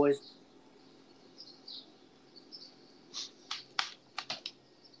me always.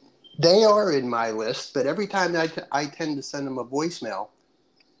 They are in my list, but every time I tend to send them a voicemail,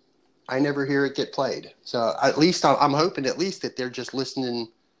 I never hear it get played. So at least I'm hoping at least that they're just listening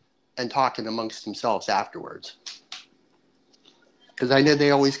and talking amongst themselves afterwards. Because I know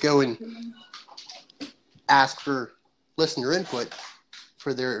they always go and ask for listener input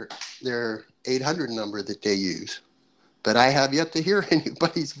for their 800 number that they use. But I have yet to hear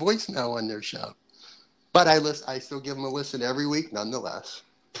anybody's voicemail on their show. But I still give them a listen every week nonetheless.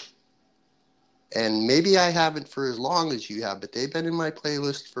 And maybe I haven't for as long as you have, but they've been in my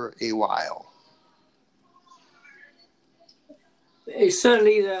playlist for a while. It's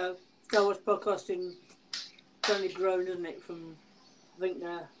certainly the Star Wars podcasting certainly grown, isn't it? From, I think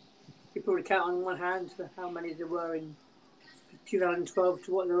you probably count on one hand how many there were in 2012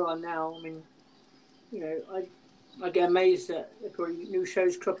 to what there are now. I mean, I get amazed that there are probably new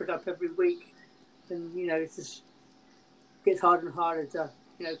shows cropping up every week, and it just gets harder and harder to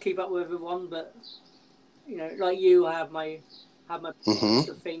keep up with everyone, but like you, I have my list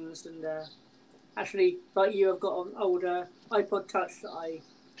of things, and actually, like you, I've got an older iPod Touch that I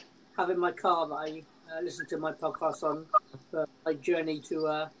have in my car that I listen to my podcast on for my journey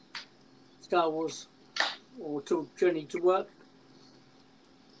to Star Wars or to journey to work.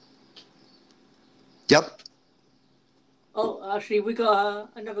 Yep. Oh, actually, we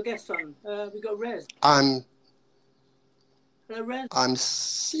got another guest on. We got Rez. Hello, Rez. I'm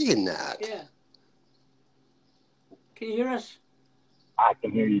seeing that. Yeah. Can you hear us? I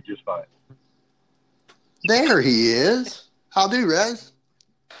can hear you just fine. There he is. How do, Rez?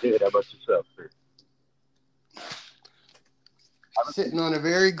 Good. How about yourself, sir? Sitting on a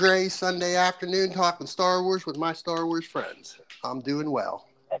very gray Sunday afternoon talking Star Wars with my Star Wars friends. I'm doing well.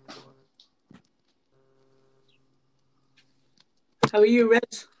 Excellent. How are you,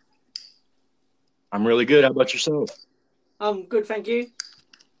 Rez? I'm really good. How about yourself? I'm good, thank you.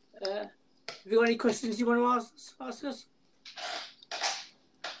 Have you got any questions you want to ask us?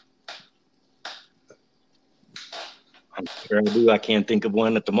 I'm sure I do. I can't think of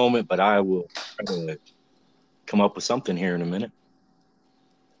one at the moment, but I will try to come up with something here in a minute.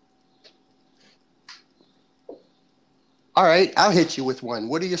 All right, I'll hit you with one.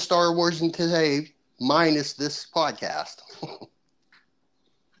 What are your Star Wars in today minus this podcast?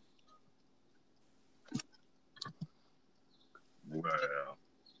 Well.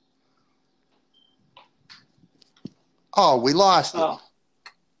 Oh, we lost him. Oh.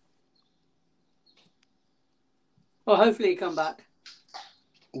 Well, hopefully he come back.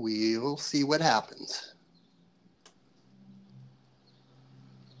 We'll see what happens.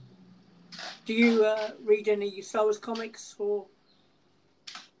 Do you read any Star Wars comics or?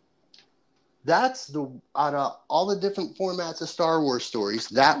 That's out of all the different formats of Star Wars stories,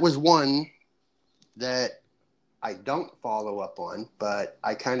 that was one that I don't follow up on, but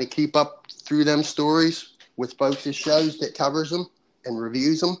I kind of keep up through them stories with folks' shows that covers them and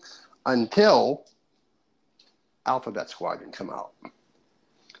reviews them until Alphabet Squadron come out.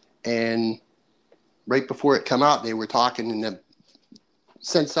 And right before it come out, they were talking in the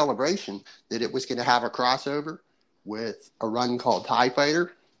Sense Celebration that it was going to have a crossover with a run called TIE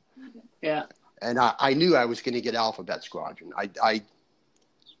Fighter. Yeah. And I knew I was going to get Alphabet Squadron. I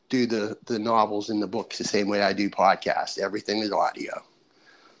do the novels and the books the same way I do podcasts. Everything is audio.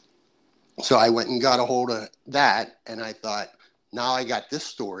 So I went and got a hold of that, and I thought, now I got this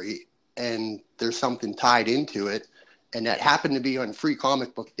story, and there's something tied into it. And that happened to be on Free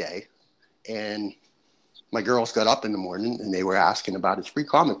Comic Book Day. And my girls got up in the morning, and they were asking about it's Free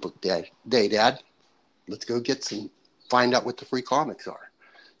Comic Book Day, Dad. Let's go find out what the free comics are.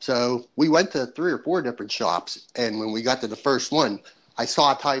 So we went to 3 or 4 different shops, and when we got to the first one, I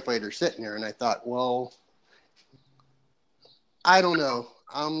saw a TIE Fighter sitting there, and I thought, well, I don't know.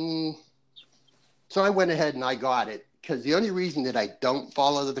 So I went ahead and I got it, because the only reason that I don't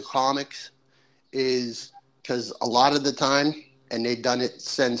follow the comics is because a lot of the time, and they've done it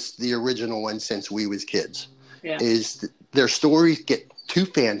since the original one, since we was kids, is their stories get too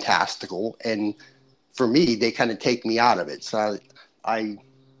fantastical, and for me, they kind of take me out of it. So I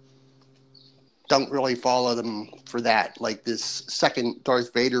don't really follow them for that. Like this second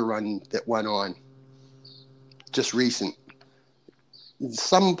Darth Vader run that went on, just recent.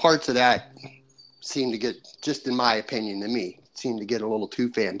 Some parts of that seem to get, just in my opinion to me, seem to get a little too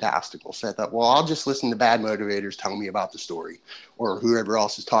fantastical. So I thought, well, I'll just listen to Bad Motivators tell me about the story, or whoever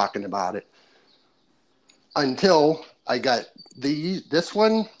else is talking about it. Until I got this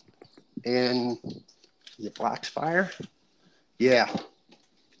one, and is it Black Spire? Yeah.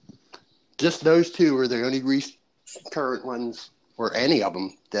 Just those two are the only current ones, or any of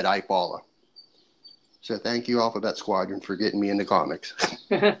them, that I follow. So thank you, Alphabet Squadron, for getting me into comics.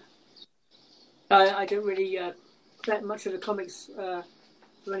 I don't really that much of the comics. I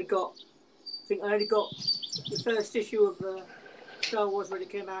only got the first issue of Star Wars when it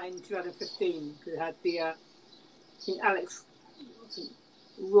came out in 2015. It had I think Alex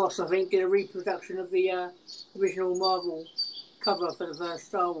Ross, did a reproduction of the original Marvel cover for the first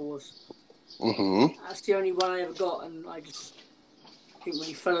Star Wars. Mm-hmm. That's the only one I ever got, and I just didn't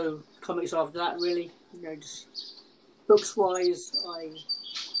really follow comics after that, really. Just books-wise,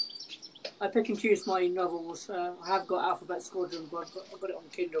 I pick and choose my novels. I have got Alphabet Squadron, but I've got it on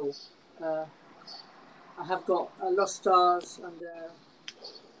Kindle. I have got Lost Stars and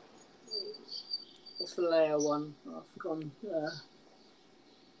what's the Leia one? I've forgotten.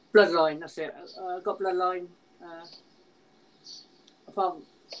 Bloodline, that's it. I've got Bloodline.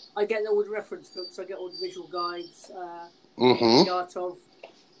 I get all the reference books. I get all the visual guides. Mm-hmm.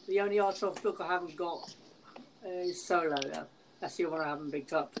 The only Art of book I haven't got is Solo. That's the one I haven't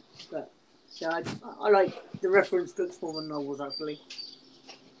picked up. But yeah, I like the reference books more than novels, actually.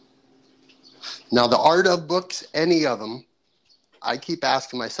 Now, the art of books, any of them, I keep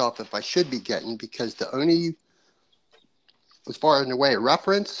asking myself if I should be getting, because the only, as far as in the way of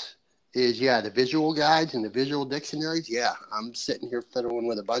reference, is, the visual guides and the visual dictionaries. Yeah, I'm sitting here fiddling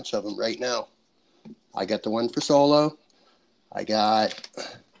with a bunch of them right now. I got the one for Solo. I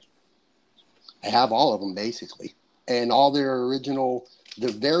have all of them, basically. And all their original,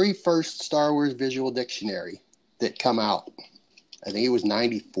 the very first Star Wars visual dictionary that come out. I think it was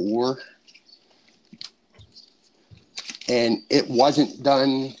 94. And it wasn't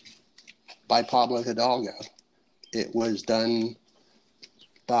done by Pablo Hidalgo. It was done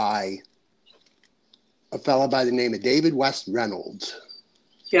by a fellow by the name of David West Reynolds.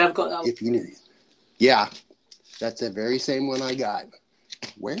 Yeah, I've got that one. If you knew. Yeah, that's the very same one I got.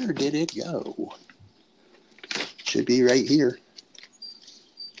 Where did it go? Should be right here.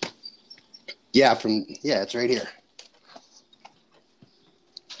 Yeah, it's right here.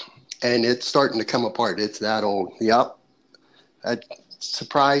 And it's starting to come apart. It's that old. Yep. That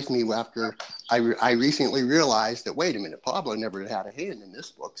surprised me after I recently realized that, wait a minute, Pablo never had a hand in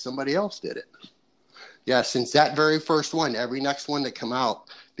this book. Somebody else did it. Yeah, since that very first one, every next one that come out,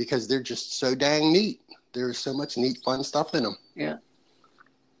 because they're just so dang neat. There's so much neat, fun stuff in them. Yeah.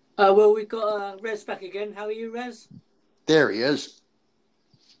 Well, we've got Rez back again. How are you, Rez? There he is.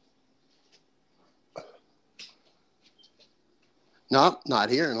 No,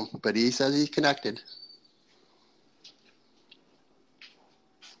 not hearing him, but he says he's connected.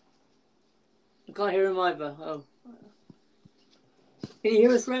 I can't hear him either. Oh. Can you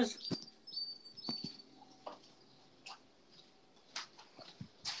hear us, Rez?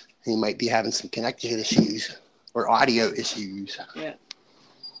 He might be having some connection issues or audio issues. Yeah.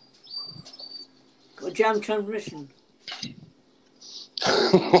 Got a jam transmission.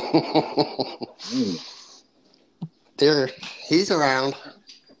 There, he's around.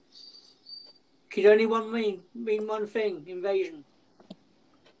 Could only one mean one thing: invasion.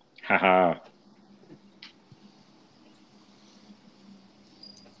 Haha.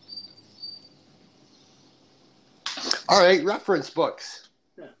 All right, reference books.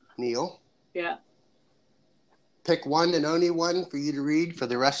 Yeah. Neil, Yeah. pick one and only one for you to read for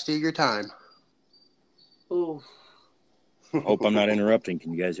the rest of your time. Oh. Hope I'm not interrupting.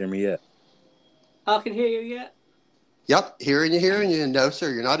 Can you guys hear me yet? I can hear you yet. Yep, hearing you. No,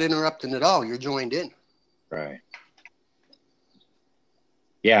 sir, you're not interrupting at all. You're joined in. Right.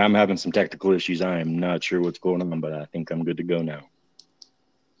 Yeah, I'm having some technical issues. I am not sure what's going on, but I think I'm good to go now.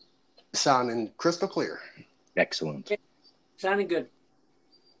 Sounding crystal clear. Excellent. Yeah. Sounding good.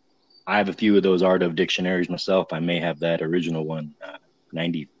 I have a few of those Art of dictionaries myself. I may have that original one,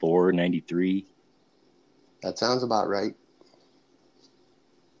 94, 93. That sounds about right.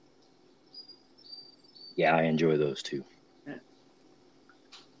 Yeah, I enjoy those too. Yeah.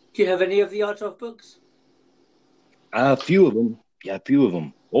 Do you have any of the Art of books? A few of them. Yeah, a few of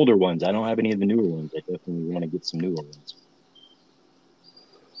them. Older ones. I don't have any of the newer ones. I definitely want to get some newer ones.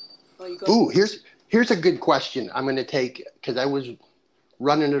 Ooh, here's a good question I'm going to take, because I was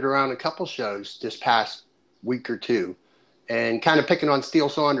running it around a couple shows this past week or two and kind of picking on Steele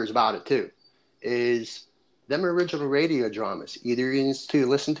Saunders about it too. Is them original radio dramas, either of you two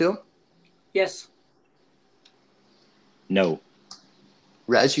listen to them? Yes. No.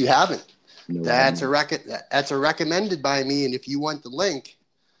 Rez, you haven't. No, that's a recommended by me, and if you want the link,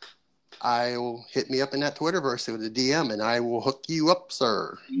 I'll hit me up in that Twitterverse with a DM, and I will hook you up,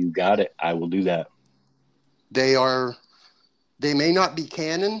 sir. You got it. I will do that. They may not be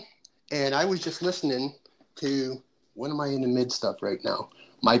canon, and I was just listening to, what am I in the mid stuff right now?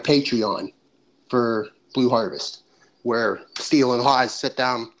 My Patreon for Blue Harvest, where Steele and Hawes sit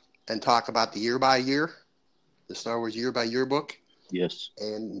down and talk about the year by year, the Star Wars year by year book. Yes.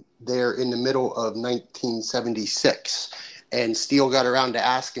 And they're in the middle of 1976. And Steele got around to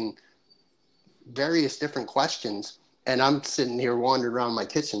asking various different questions. And I'm sitting here wandering around my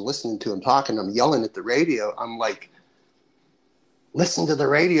kitchen listening to him talking. I'm yelling at the radio. I'm like, listen to the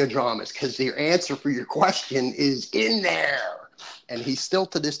radio dramas, because your answer for your question is in there. And he still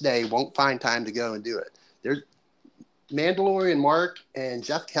to this day won't find time to go and do it. There's Mandalorian Mark and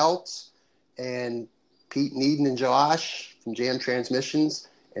Jeff Keltz and Pete Needon and Josh from Jam Transmissions,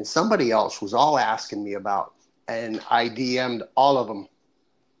 and somebody else was all asking me about, and I DM'd all of them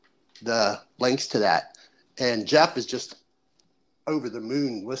the links to that. And Jeff is just over the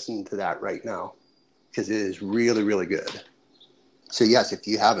moon listening to that right now, because it is really, really good. So yes, if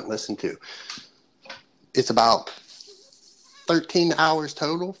you haven't listened to, it's about 13 hours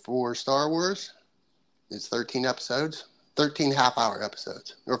total for Star Wars. It's 13 episodes, 13 half-hour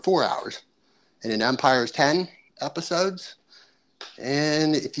episodes, or 4 hours. And then Empire's 10 episodes.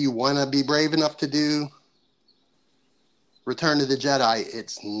 And if you want to be brave enough to do Return of the Jedi,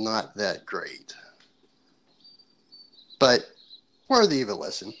 it's not that great. But worthy of a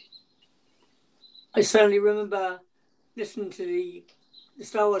listen. I certainly remember listening to the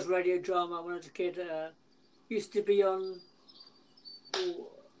Star Wars radio drama when I was a kid. Used to be on,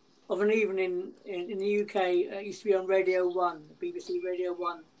 of an evening in the UK, it used to be on Radio 1, BBC Radio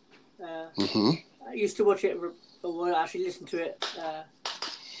 1. I used to watch it, or actually listen to it.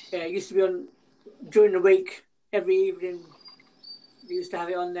 It used to be on during the week, every evening. They used to have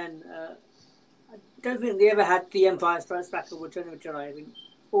it on then. I don't think they ever had The Empire Strikes Back or Return of the Jedi. I think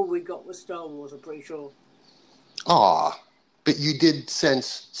all we got was Star Wars, I'm pretty sure. But you did,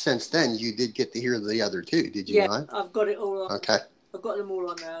 since then, you did get to hear the other two, did you not? Yeah, I've got it all on. Okay. I've got them all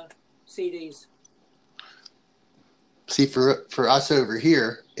on CDs. See, for us over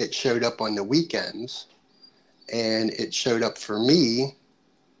here, it showed up on the weekends, and it showed up for me,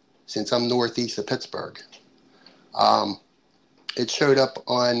 since I'm northeast of Pittsburgh. It showed up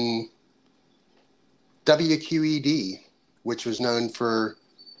on WQED, which was known for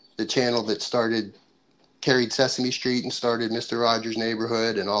the channel that carried Sesame Street and started Mr. Rogers'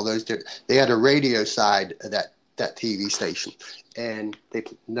 Neighborhood and all those. They had a radio side of that TV station, and they're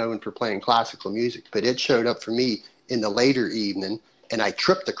known for playing classical music. But it showed up for me in the later evening, and I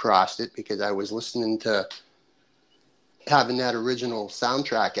tripped across it because I was listening to having that original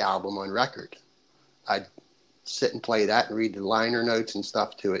soundtrack album on record. I'd sit and play that and read the liner notes and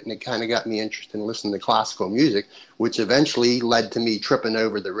stuff to it, and it kind of got me interested in listening to classical music, which eventually led to me tripping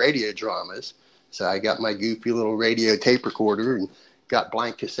over the radio dramas. So I got my goofy little radio tape recorder and got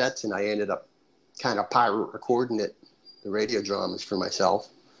blank cassettes, and I ended up kind of pirate recording the radio dramas for myself,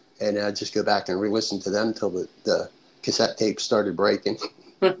 and I'd just go back and re-listen to them until the cassette tapes started breaking.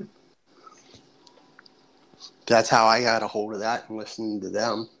 That's how I got a hold of that and listened to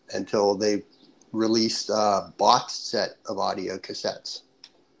them until they released a box set of audio cassettes,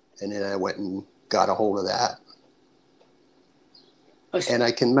 and then I went and got a hold of that. And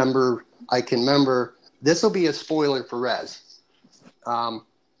I can remember this will be a spoiler for Rez,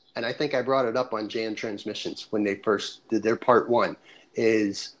 and I think I brought it up on Jan Transmissions when they first did their part 1,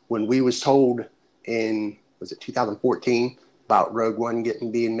 is when we was told in, was it 2014, about Rogue One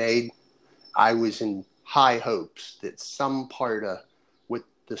being made. I was in high hopes that some part of what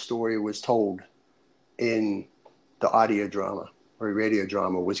the story was told in the audio drama or radio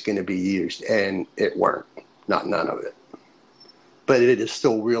drama was going to be used, and it weren't. None of it. But it is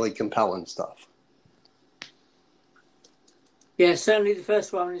still really compelling stuff. Yeah, certainly the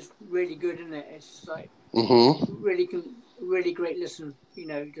first one is really good, isn't it? It's just like really great listen. You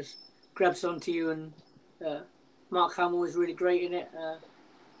know, just grabs onto you, and Mark Hamill is really great in it.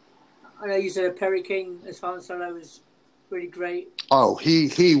 I know you said Perry King as Han Solo is really great. Oh,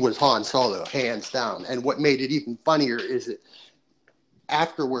 he was Han Solo, hands down. And what made it even funnier is that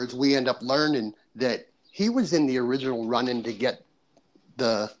afterwards we end up learning that he was in the original run-in to get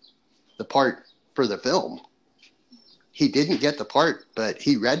the part for the film. He didn't get the part, but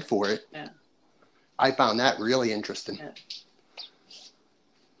he read for it. Yeah. I found that really interesting. Yeah.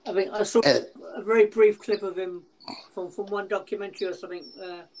 I mean, I saw a very brief clip of him from one documentary or something,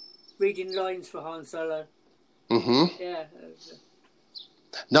 reading lines for Han Solo. Mm-hmm. Yeah.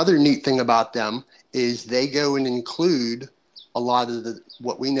 Another neat thing about them is they go and include a lot of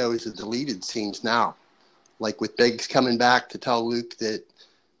what we know as the deleted scenes now. Like with Biggs coming back to tell Luke that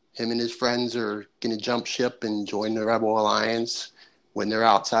him and his friends are going to jump ship and join the Rebel Alliance when they're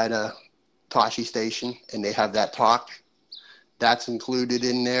outside of Tosche Station and they have that talk. That's included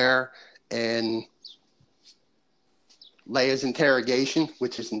in there. And Leia's interrogation,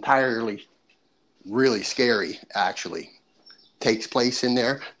 which is entirely really scary, actually, takes place in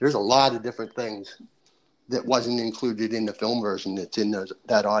there. There's a lot of different things that wasn't included in the film version that's in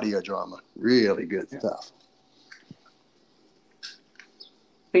that audio drama. Really good stuff.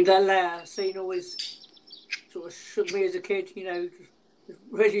 I think that Leia scene always sort of shook me as a kid, you know. It was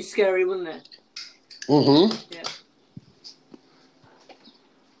really scary, wasn't it? Mm-hmm. Yeah.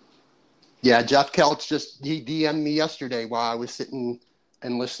 Yeah, Jeff Kelch he DM'd me yesterday while I was sitting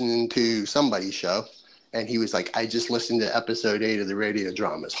and listening to somebody's show. And he was like, I just listened to episode 8 of the radio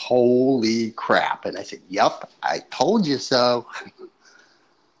dramas. Holy crap. And I said, yep, I told you so.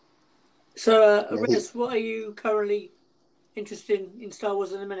 So, Rez, what are you currently interested in Star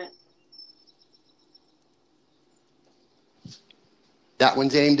Wars in a minute? That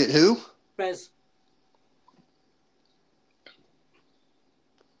one's aimed at who? Rez.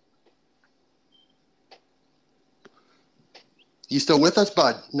 You still with us,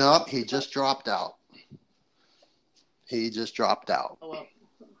 bud? Nope, he just dropped out. Oh, well.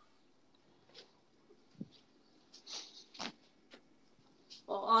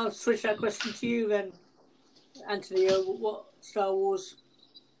 Well, I'll switch that question to you then, Anthony. What Star Wars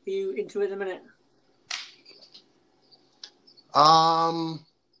are you into at the minute?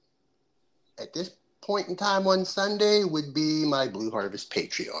 At this point in time on Sunday would be my Blue Harvest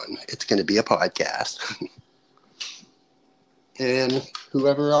Patreon. It's going to be a podcast. And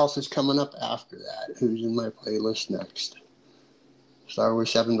whoever else is coming up after that, who's in my playlist next. Star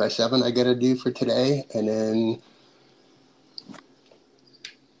Wars 7x7 I got to do for today, and then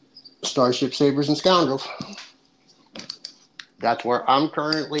Starship Sabers and Scoundrels. That's where I'm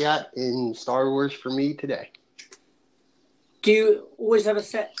currently at in Star Wars for me today. Do you always have a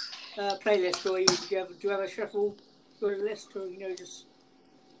set playlist, or do you have a shuffle or a list, or just?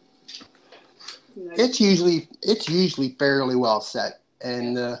 It's usually fairly well set,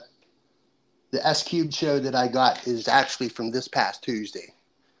 and the S Cubed show that I got is actually from this past Tuesday.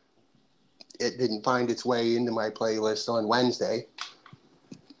 It didn't find its way into my playlist on Wednesday,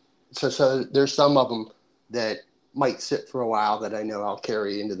 so there's some of them that might sit for a while that I know I'll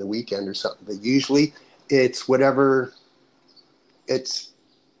carry into the weekend or something. But usually, it's whatever it's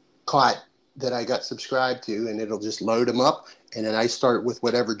caught that I got subscribed to, and it'll just load them up, and then I start with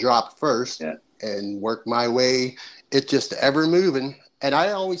whatever dropped first. Yeah. And work my way. It's just ever moving. And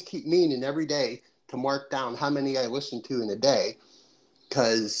I always keep meaning every day to mark down how many I listen to in a day.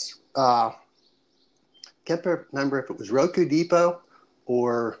 Because can't remember if it was Roku Depot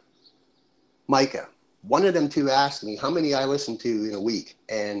or Micah. One of them two asked me how many I listen to in a week.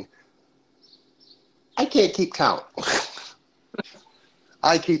 And I can't keep count.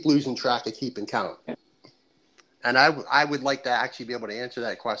 I keep losing track of keeping count. And I would like to actually be able to answer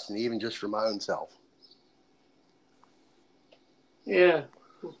that question, even just for my own self. Yeah.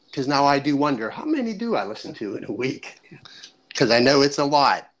 Because now I do wonder, how many do I listen to in a week? Because I know it's a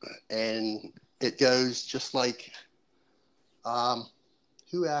lot. And it goes just like,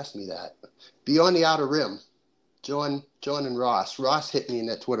 who asked me that? Beyond the Outer Rim, John and Ross. Ross hit me in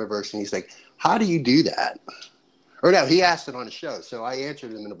that Twitterverse, and he's like, how do you do that? Or no, he asked it on a show, so I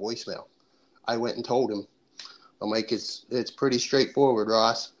answered him in a voicemail. I went and told him. I'm like, it's pretty straightforward,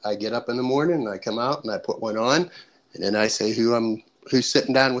 Ross. I get up in the morning and I come out and I put one on, and then I say who's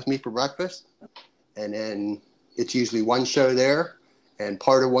sitting down with me for breakfast, and then it's usually one show there, and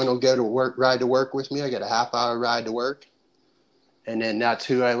part of one will go to work, ride to work with me. I get a half-hour ride to work, and then that's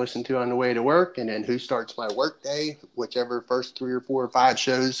who I listen to on the way to work, and then who starts my work day, whichever first 3 or 4 or 5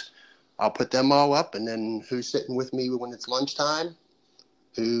 shows, I'll put them all up, and then who's sitting with me when it's lunchtime.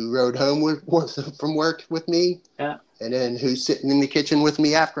 Who rode home from work with me, yeah, and then who's sitting in the kitchen with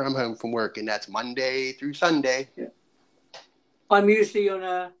me after I'm home from work, and that's Monday through Sunday. Yeah. I'm usually on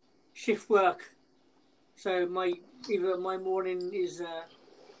a shift work, so my morning is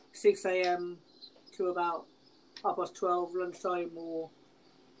 6 a.m. to about 12:30 lunchtime, or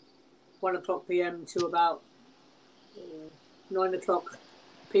 1:00 p.m. to about 9:00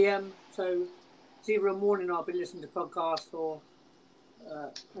 p.m. So it's either a morning I'll be listening to podcasts, or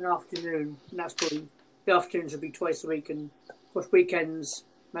an afternoon, and that's probably the afternoons will be twice a week, and of course weekends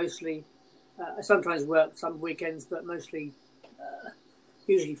mostly. I sometimes work some weekends, but mostly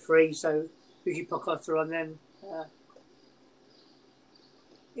usually free, so usually podcasts are on then.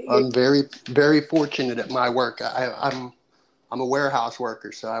 I'm very, very fortunate at my work. I'm a warehouse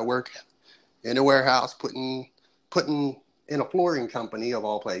worker, so I work in a warehouse putting in a flooring company of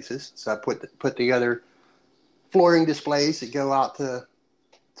all places. So I put together flooring displays that go out to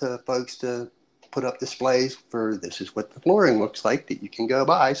folks to put up displays for, this is what the flooring looks like that you can go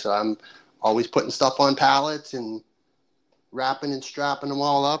buy. So I'm always putting stuff on pallets and wrapping and strapping them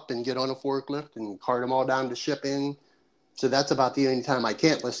all up and get on a forklift and cart them all down to shipping. So that's about the only time I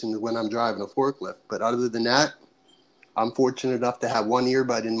can't listen to, when I'm driving a forklift. But other than that, I'm fortunate enough to have one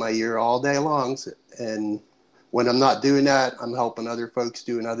earbud in my ear all day long. And when I'm not doing that, I'm helping other folks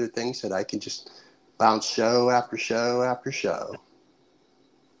doing other things that I can just bounce show after show after show.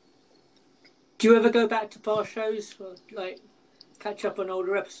 Do you ever go back to past shows, or like catch up on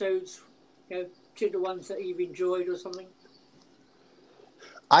older episodes, to the ones that you've enjoyed or something?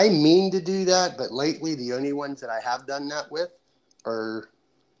 I mean to do that, but lately the only ones that I have done that with are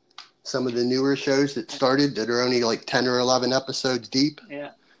some of the newer shows that started that are only like 10 or 11 episodes deep.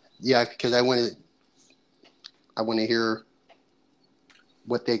 Yeah. Yeah, because I want to hear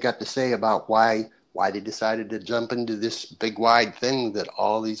what they got to say about why they decided to jump into this big wide thing that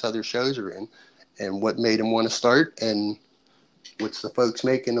all these other shows are in, and what made them want to start, and what's the folks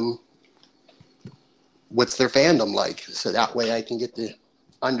making them what's their fandom like, so that way I can get to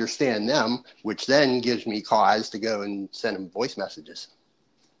understand them, which then gives me cause to go and send them voice messages.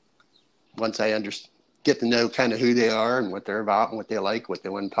 Once I get to know kind of who they are and what they're about and what they like, what they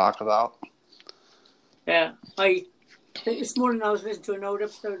want to talk about. Yeah, I think this morning I was listening to an old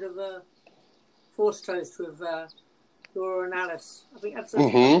episode of Force Toast with Laura and Alice. I think that's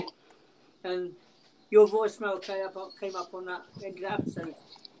and your voicemail came up on that end of the episode.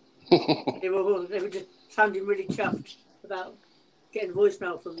 They were just sounding really chuffed about getting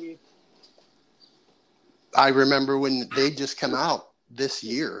voicemail from you. I remember when they just come out this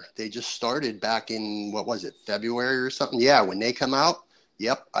year. They just started back in, what was it, February or something? Yeah, when they come out,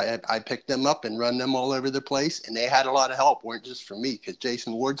 yep, I picked them up and run them all over the place, and they had a lot of help, weren't just from me, because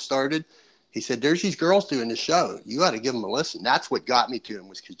Jason Ward started. He said, there's these girls doing the show. You got to give them a listen. That's what got me to them,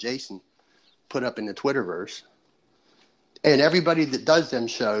 was because Jason put up in the Twitterverse. And everybody that does them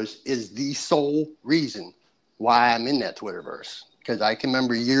shows is the sole reason why I'm in that Twitterverse. Because I can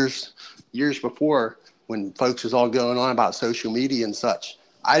remember years before when folks was all going on about social media and such,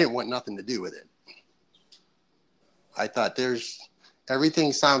 I didn't want nothing to do with it. I thought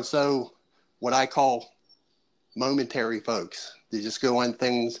everything sounds so, what I call momentary folks. They just go on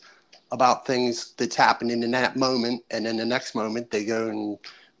about things that's happening in that moment, and then the next moment they go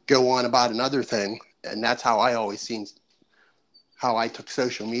on about another thing. And that's how I always seen how I took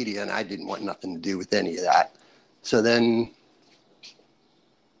social media, and I didn't want nothing to do with any of that. So then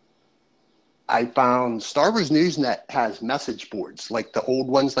I found Star Wars Newsnet has message boards, like the old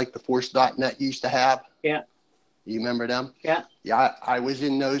ones, like the Force.net used to have. Yeah. You remember them? Yeah. Yeah, I was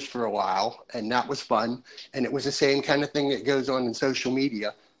in those for a while, and that was fun. And it was the same kind of thing that goes on in social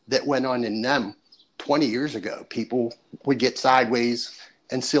media that went on in them 20 years ago. People would get sideways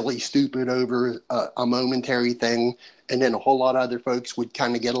and silly stupid over a momentary thing, and then a whole lot of other folks would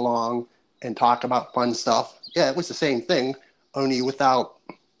kind of get along and talk about fun stuff. Yeah, it was the same thing, only without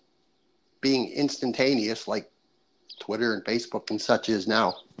being instantaneous like Twitter and Facebook and such is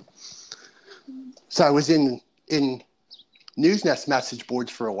now. So I was in Newsnest message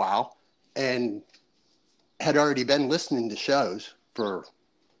boards for a while and had already been listening to shows for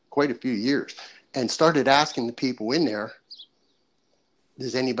quite a few years and started asking the people in there,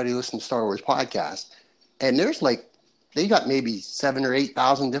 does anybody listen to Star Wars podcast? And there's they got maybe 7,000 or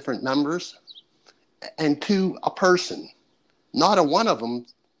 8,000 different members, and to a person, not a one of them,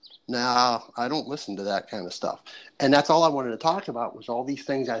 nah, I don't listen to that kind of stuff. And that's all I wanted to talk about was all these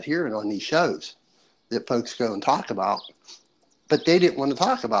things I was hearing on these shows that folks go and talk about, but they didn't want to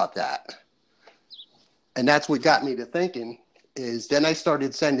talk about that. And that's what got me to thinking is then I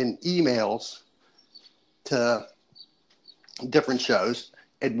started sending emails to different shows.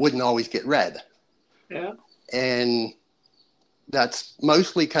 It wouldn't always get read. Yeah. And that's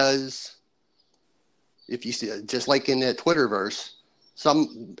mostly because if you see, just like in the Twitterverse,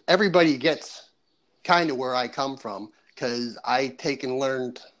 everybody gets kind of where I come from because I take and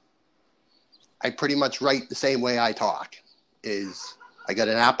learned, I pretty much write the same way I talk. I got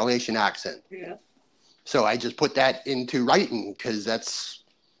an Appalachian accent. Yeah. So I just put that into writing because that's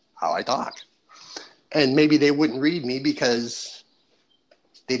how I talk. And maybe they wouldn't read me because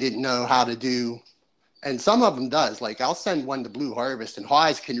they didn't know how to do. And some of them does. Like I'll send one to Blue Harvest and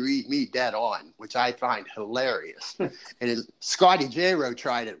Hawes can read me dead on, which I find hilarious. And Scotty J-Ro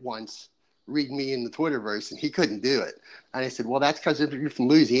tried it once, read me in the Twitterverse, and he couldn't do it. And I said, well, that's because you're from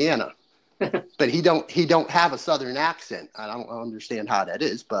Louisiana. But he don't have a Southern accent. I don't understand how that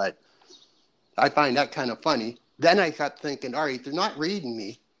is, but I find that kind of funny. Then I got thinking, all right, they're not reading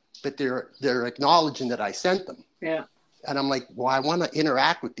me, but they're acknowledging that I sent them. Yeah. And I'm like, well, I want to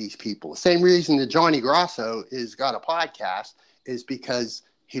interact with these people. The same reason that Johnny Grosso has got a podcast is because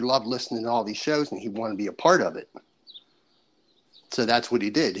he loved listening to all these shows and he wanted to be a part of it. So that's what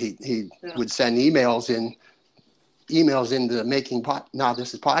he did. He would send emails into making now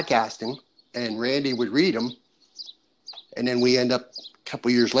this is podcasting, and Randy would read them, and then we end up a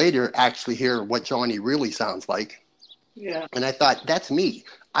couple years later actually hear what Johnny really sounds like. Yeah. And I thought, that's me.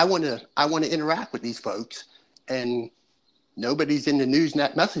 I want to interact with these folks, and nobody's in the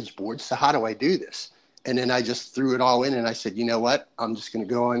Newsnet message board, so how do I do this? And then I just threw it all in, and I said, you know what? I'm just going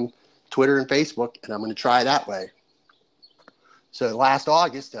to go on Twitter and Facebook, and I'm going to try that way. So last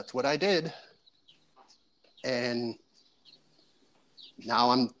August, that's what I did. And now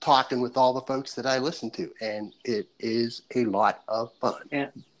I'm talking with all the folks that I listen to, and it is a lot of fun. Yeah.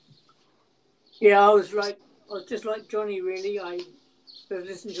 Yeah, I was just like Johnny, really. I was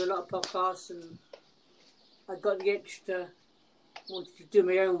listening to a lot of podcasts, and I got the itch to wanted to do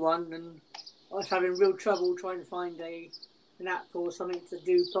my own one, and I was having real trouble trying to find an app or something to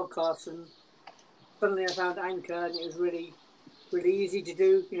do podcasts, and suddenly I found Anchor, and it was really, really easy to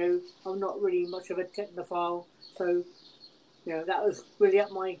do. You know, I'm not really much of a technophile, so you know that was really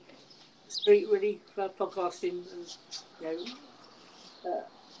up my street, really, for podcasting, and you know,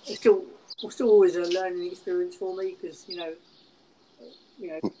 it's still always a learning experience for me because you know,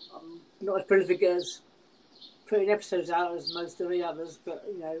 I'm not as prolific as putting episodes out as most of the others, but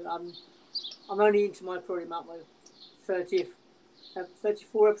you know, I'm only into probably about my 30th,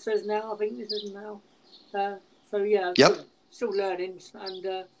 34 episodes now. I think this is now. So yeah, Yep. still learning,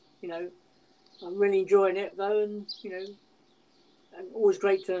 and you know, I'm really enjoying it though, and you know, and always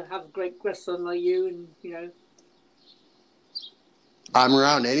great to have great guests on like you, and you know. I'm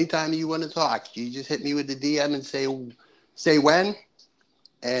around anytime you want to talk. You just hit me with the DM and say when,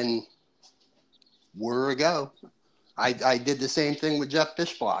 and we're a go. I did the same thing with Jeff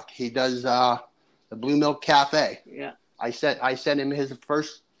Fishblock. He does the Blue Milk Cafe. Yeah. I sent him his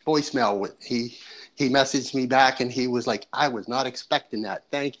first voicemail. He messaged me back and he was like, I was not expecting that.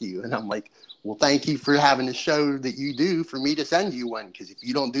 Thank you. And I'm like, well, thank you for having a show that you do for me to send you one. Because if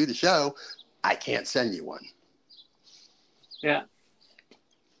you don't do the show, I can't send you one. Yeah.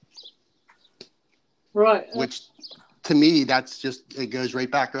 Right. Which to me, it goes right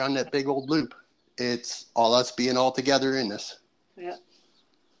back around that big old loop. It's all us being all together in this. Yeah.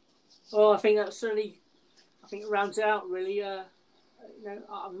 Well, I think it rounds it out really. You know,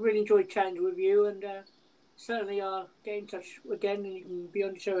 I've really enjoyed chatting with you, and certainly I'll get in touch again, and you can be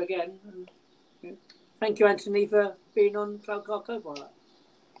on the show again. And you know, thank you, Anthony, for being on Cloud Car Copilot.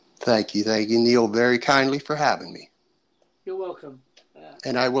 Thank you, Neil, very kindly for having me. You're welcome.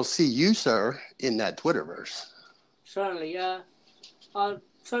 And I will see you, sir, in that Twitterverse. Certainly. I'll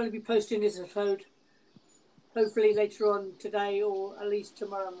certainly be posting this episode hopefully later on today or at least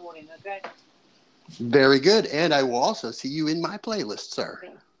tomorrow morning, okay? Very good. And I will also see you in my playlist, sir.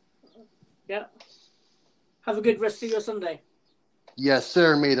 Yeah. Have a good rest of your Sunday. Yes,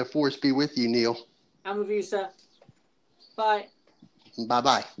 sir. May the force be with you, Neil. I'm with you, sir. Bye.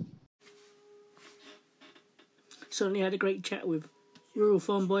 Bye-bye. Certainly had a great chat with Rural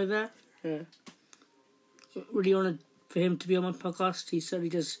Farm Boy there. Really honoured for him to be on my podcast. He certainly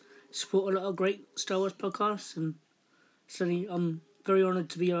does support a lot of great Star Wars podcasts, and certainly I'm very honoured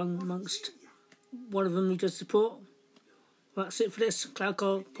to be amongst one of them he does support. Well, that's it for this Cloud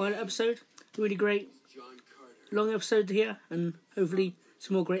Car Pilot episode. Really great long episode here, and hopefully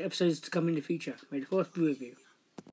some more great episodes to come in the future. May the force be with you.